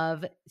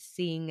love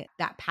seeing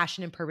that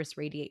passion and purpose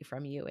radiate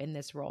from you in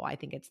this role. I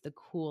think it's the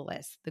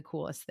coolest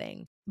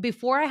thing.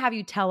 Before I have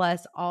you tell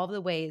us all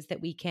the ways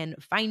that we can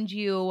find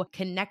you,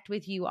 connect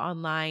with you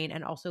online,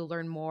 and also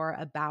learn more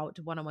about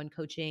one-on-one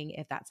coaching,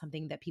 if that's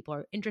something that people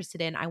are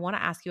interested in, I want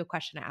to ask you a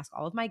question I ask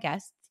all of my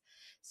guests.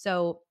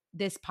 So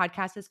this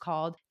podcast is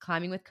called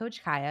Climbing with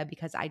Coach Kaya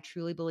because I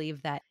truly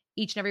believe that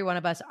each and every one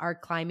of us are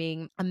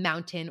climbing a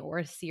mountain or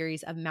a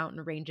series of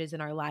mountain ranges in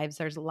our lives.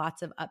 There's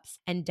lots of ups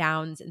and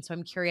downs. And so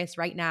I'm curious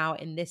right now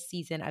in this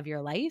season of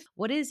your life,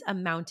 what is a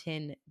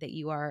mountain that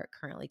you are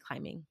currently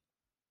climbing?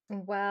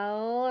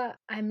 Well,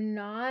 I'm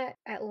not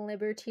at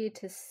liberty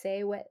to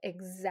say what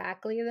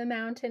exactly the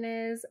mountain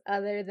is,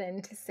 other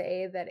than to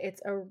say that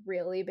it's a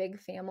really big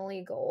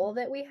family goal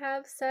that we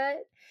have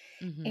set.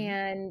 Hmm.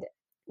 And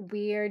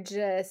we are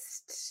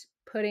just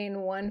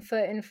putting one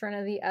foot in front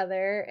of the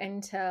other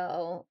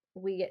until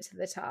we get to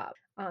the top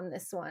on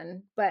this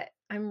one. But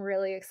I'm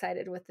really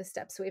excited with the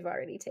steps we've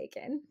already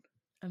taken.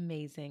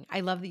 Amazing. I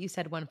love that you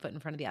said one foot in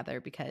front of the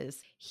other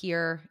because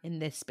here in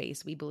this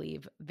space, we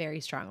believe very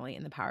strongly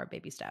in the power of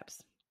baby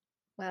steps.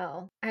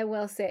 Well, I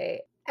will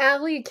say,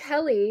 Allie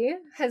Kelly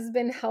has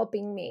been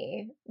helping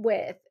me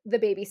with the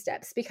baby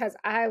steps, because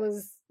I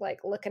was like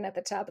looking at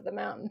the top of the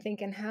mountain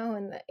thinking, how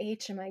in the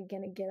H am I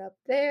going to get up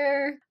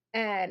there?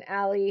 And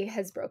Allie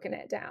has broken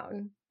it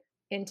down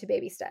into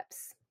baby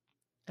steps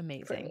for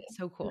Amazing. me.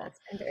 So And cool. that's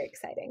been very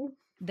exciting.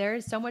 There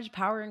is so much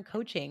power in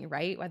coaching,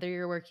 right? Whether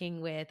you're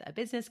working with a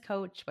business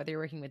coach, whether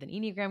you're working with an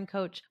Enneagram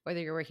coach, whether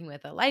you're working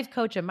with a life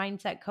coach, a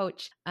mindset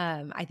coach,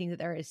 I think that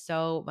there is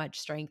so much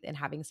strength in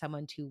having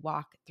someone to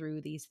walk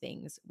through these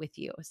things with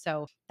you.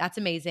 So that's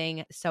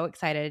amazing. So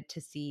excited to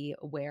see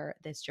where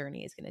this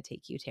journey is going to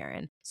take you,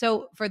 Taryn.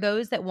 So for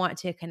those that want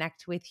to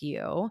connect with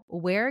you,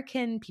 where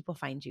can people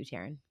find you,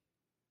 Taryn?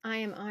 I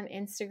am on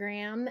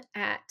Instagram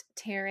at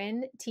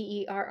Terryn,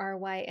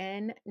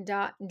 Terryn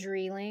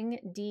 .Drieling,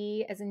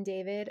 D as in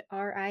David,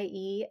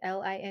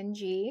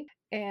 Rieling.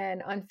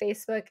 And on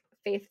Facebook,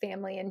 Faith,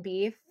 Family, and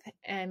Beef.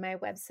 And my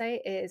website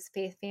is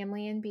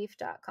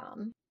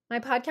faithfamilyandbeef.com. My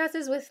podcast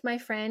is with my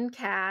friend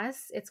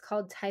Cass. It's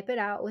called Type It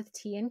Out with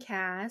T and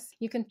Cass.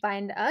 You can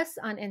find us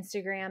on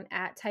Instagram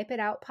at Type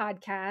It Out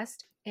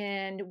Podcast.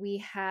 And we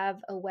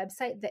have a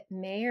website that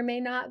may or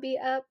may not be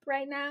up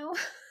right now.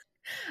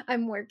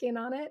 I'm working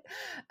on it.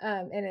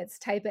 And it's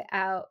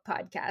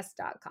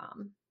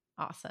typeitoutpodcast.com.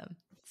 Awesome.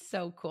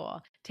 So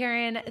cool.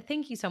 Taryn,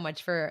 thank you so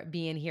much for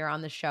being here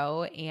on the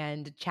show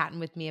and chatting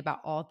with me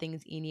about all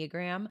things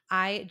Enneagram.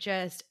 I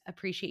just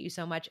appreciate you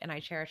so much and I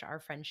cherish our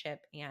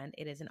friendship. And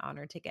it is an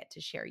honor to get to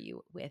share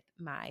you with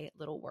my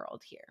little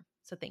world here.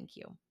 So thank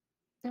you.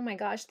 Oh my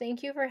gosh,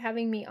 thank you for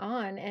having me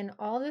on, and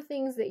all the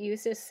things that you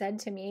just said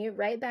to me,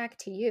 right back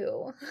to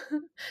you.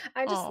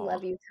 I just Oh,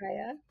 love you,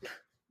 Kaya.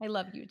 I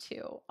love you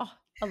too. Oh,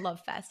 a love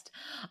fest.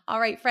 All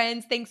right,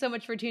 friends, thanks so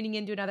much for tuning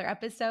in to another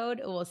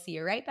episode. We'll see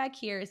you right back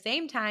here,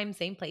 same time,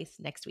 same place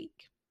next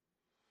week.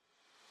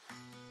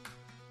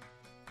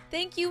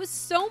 Thank you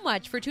so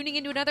much for tuning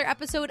into another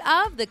episode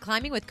of the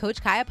Climbing with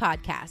Coach Kaya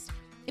podcast.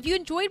 If you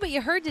enjoyed what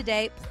you heard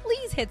today,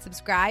 please hit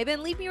subscribe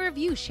and leave me a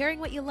review sharing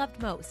what you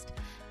loved most.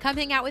 Come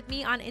hang out with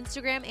me on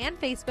Instagram and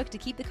Facebook to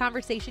keep the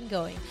conversation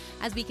going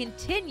as we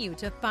continue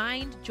to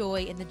find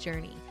joy in the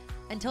journey.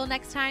 Until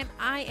next time,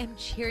 I am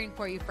cheering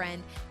for you,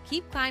 friend.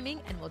 Keep climbing,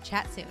 and we'll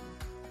chat soon.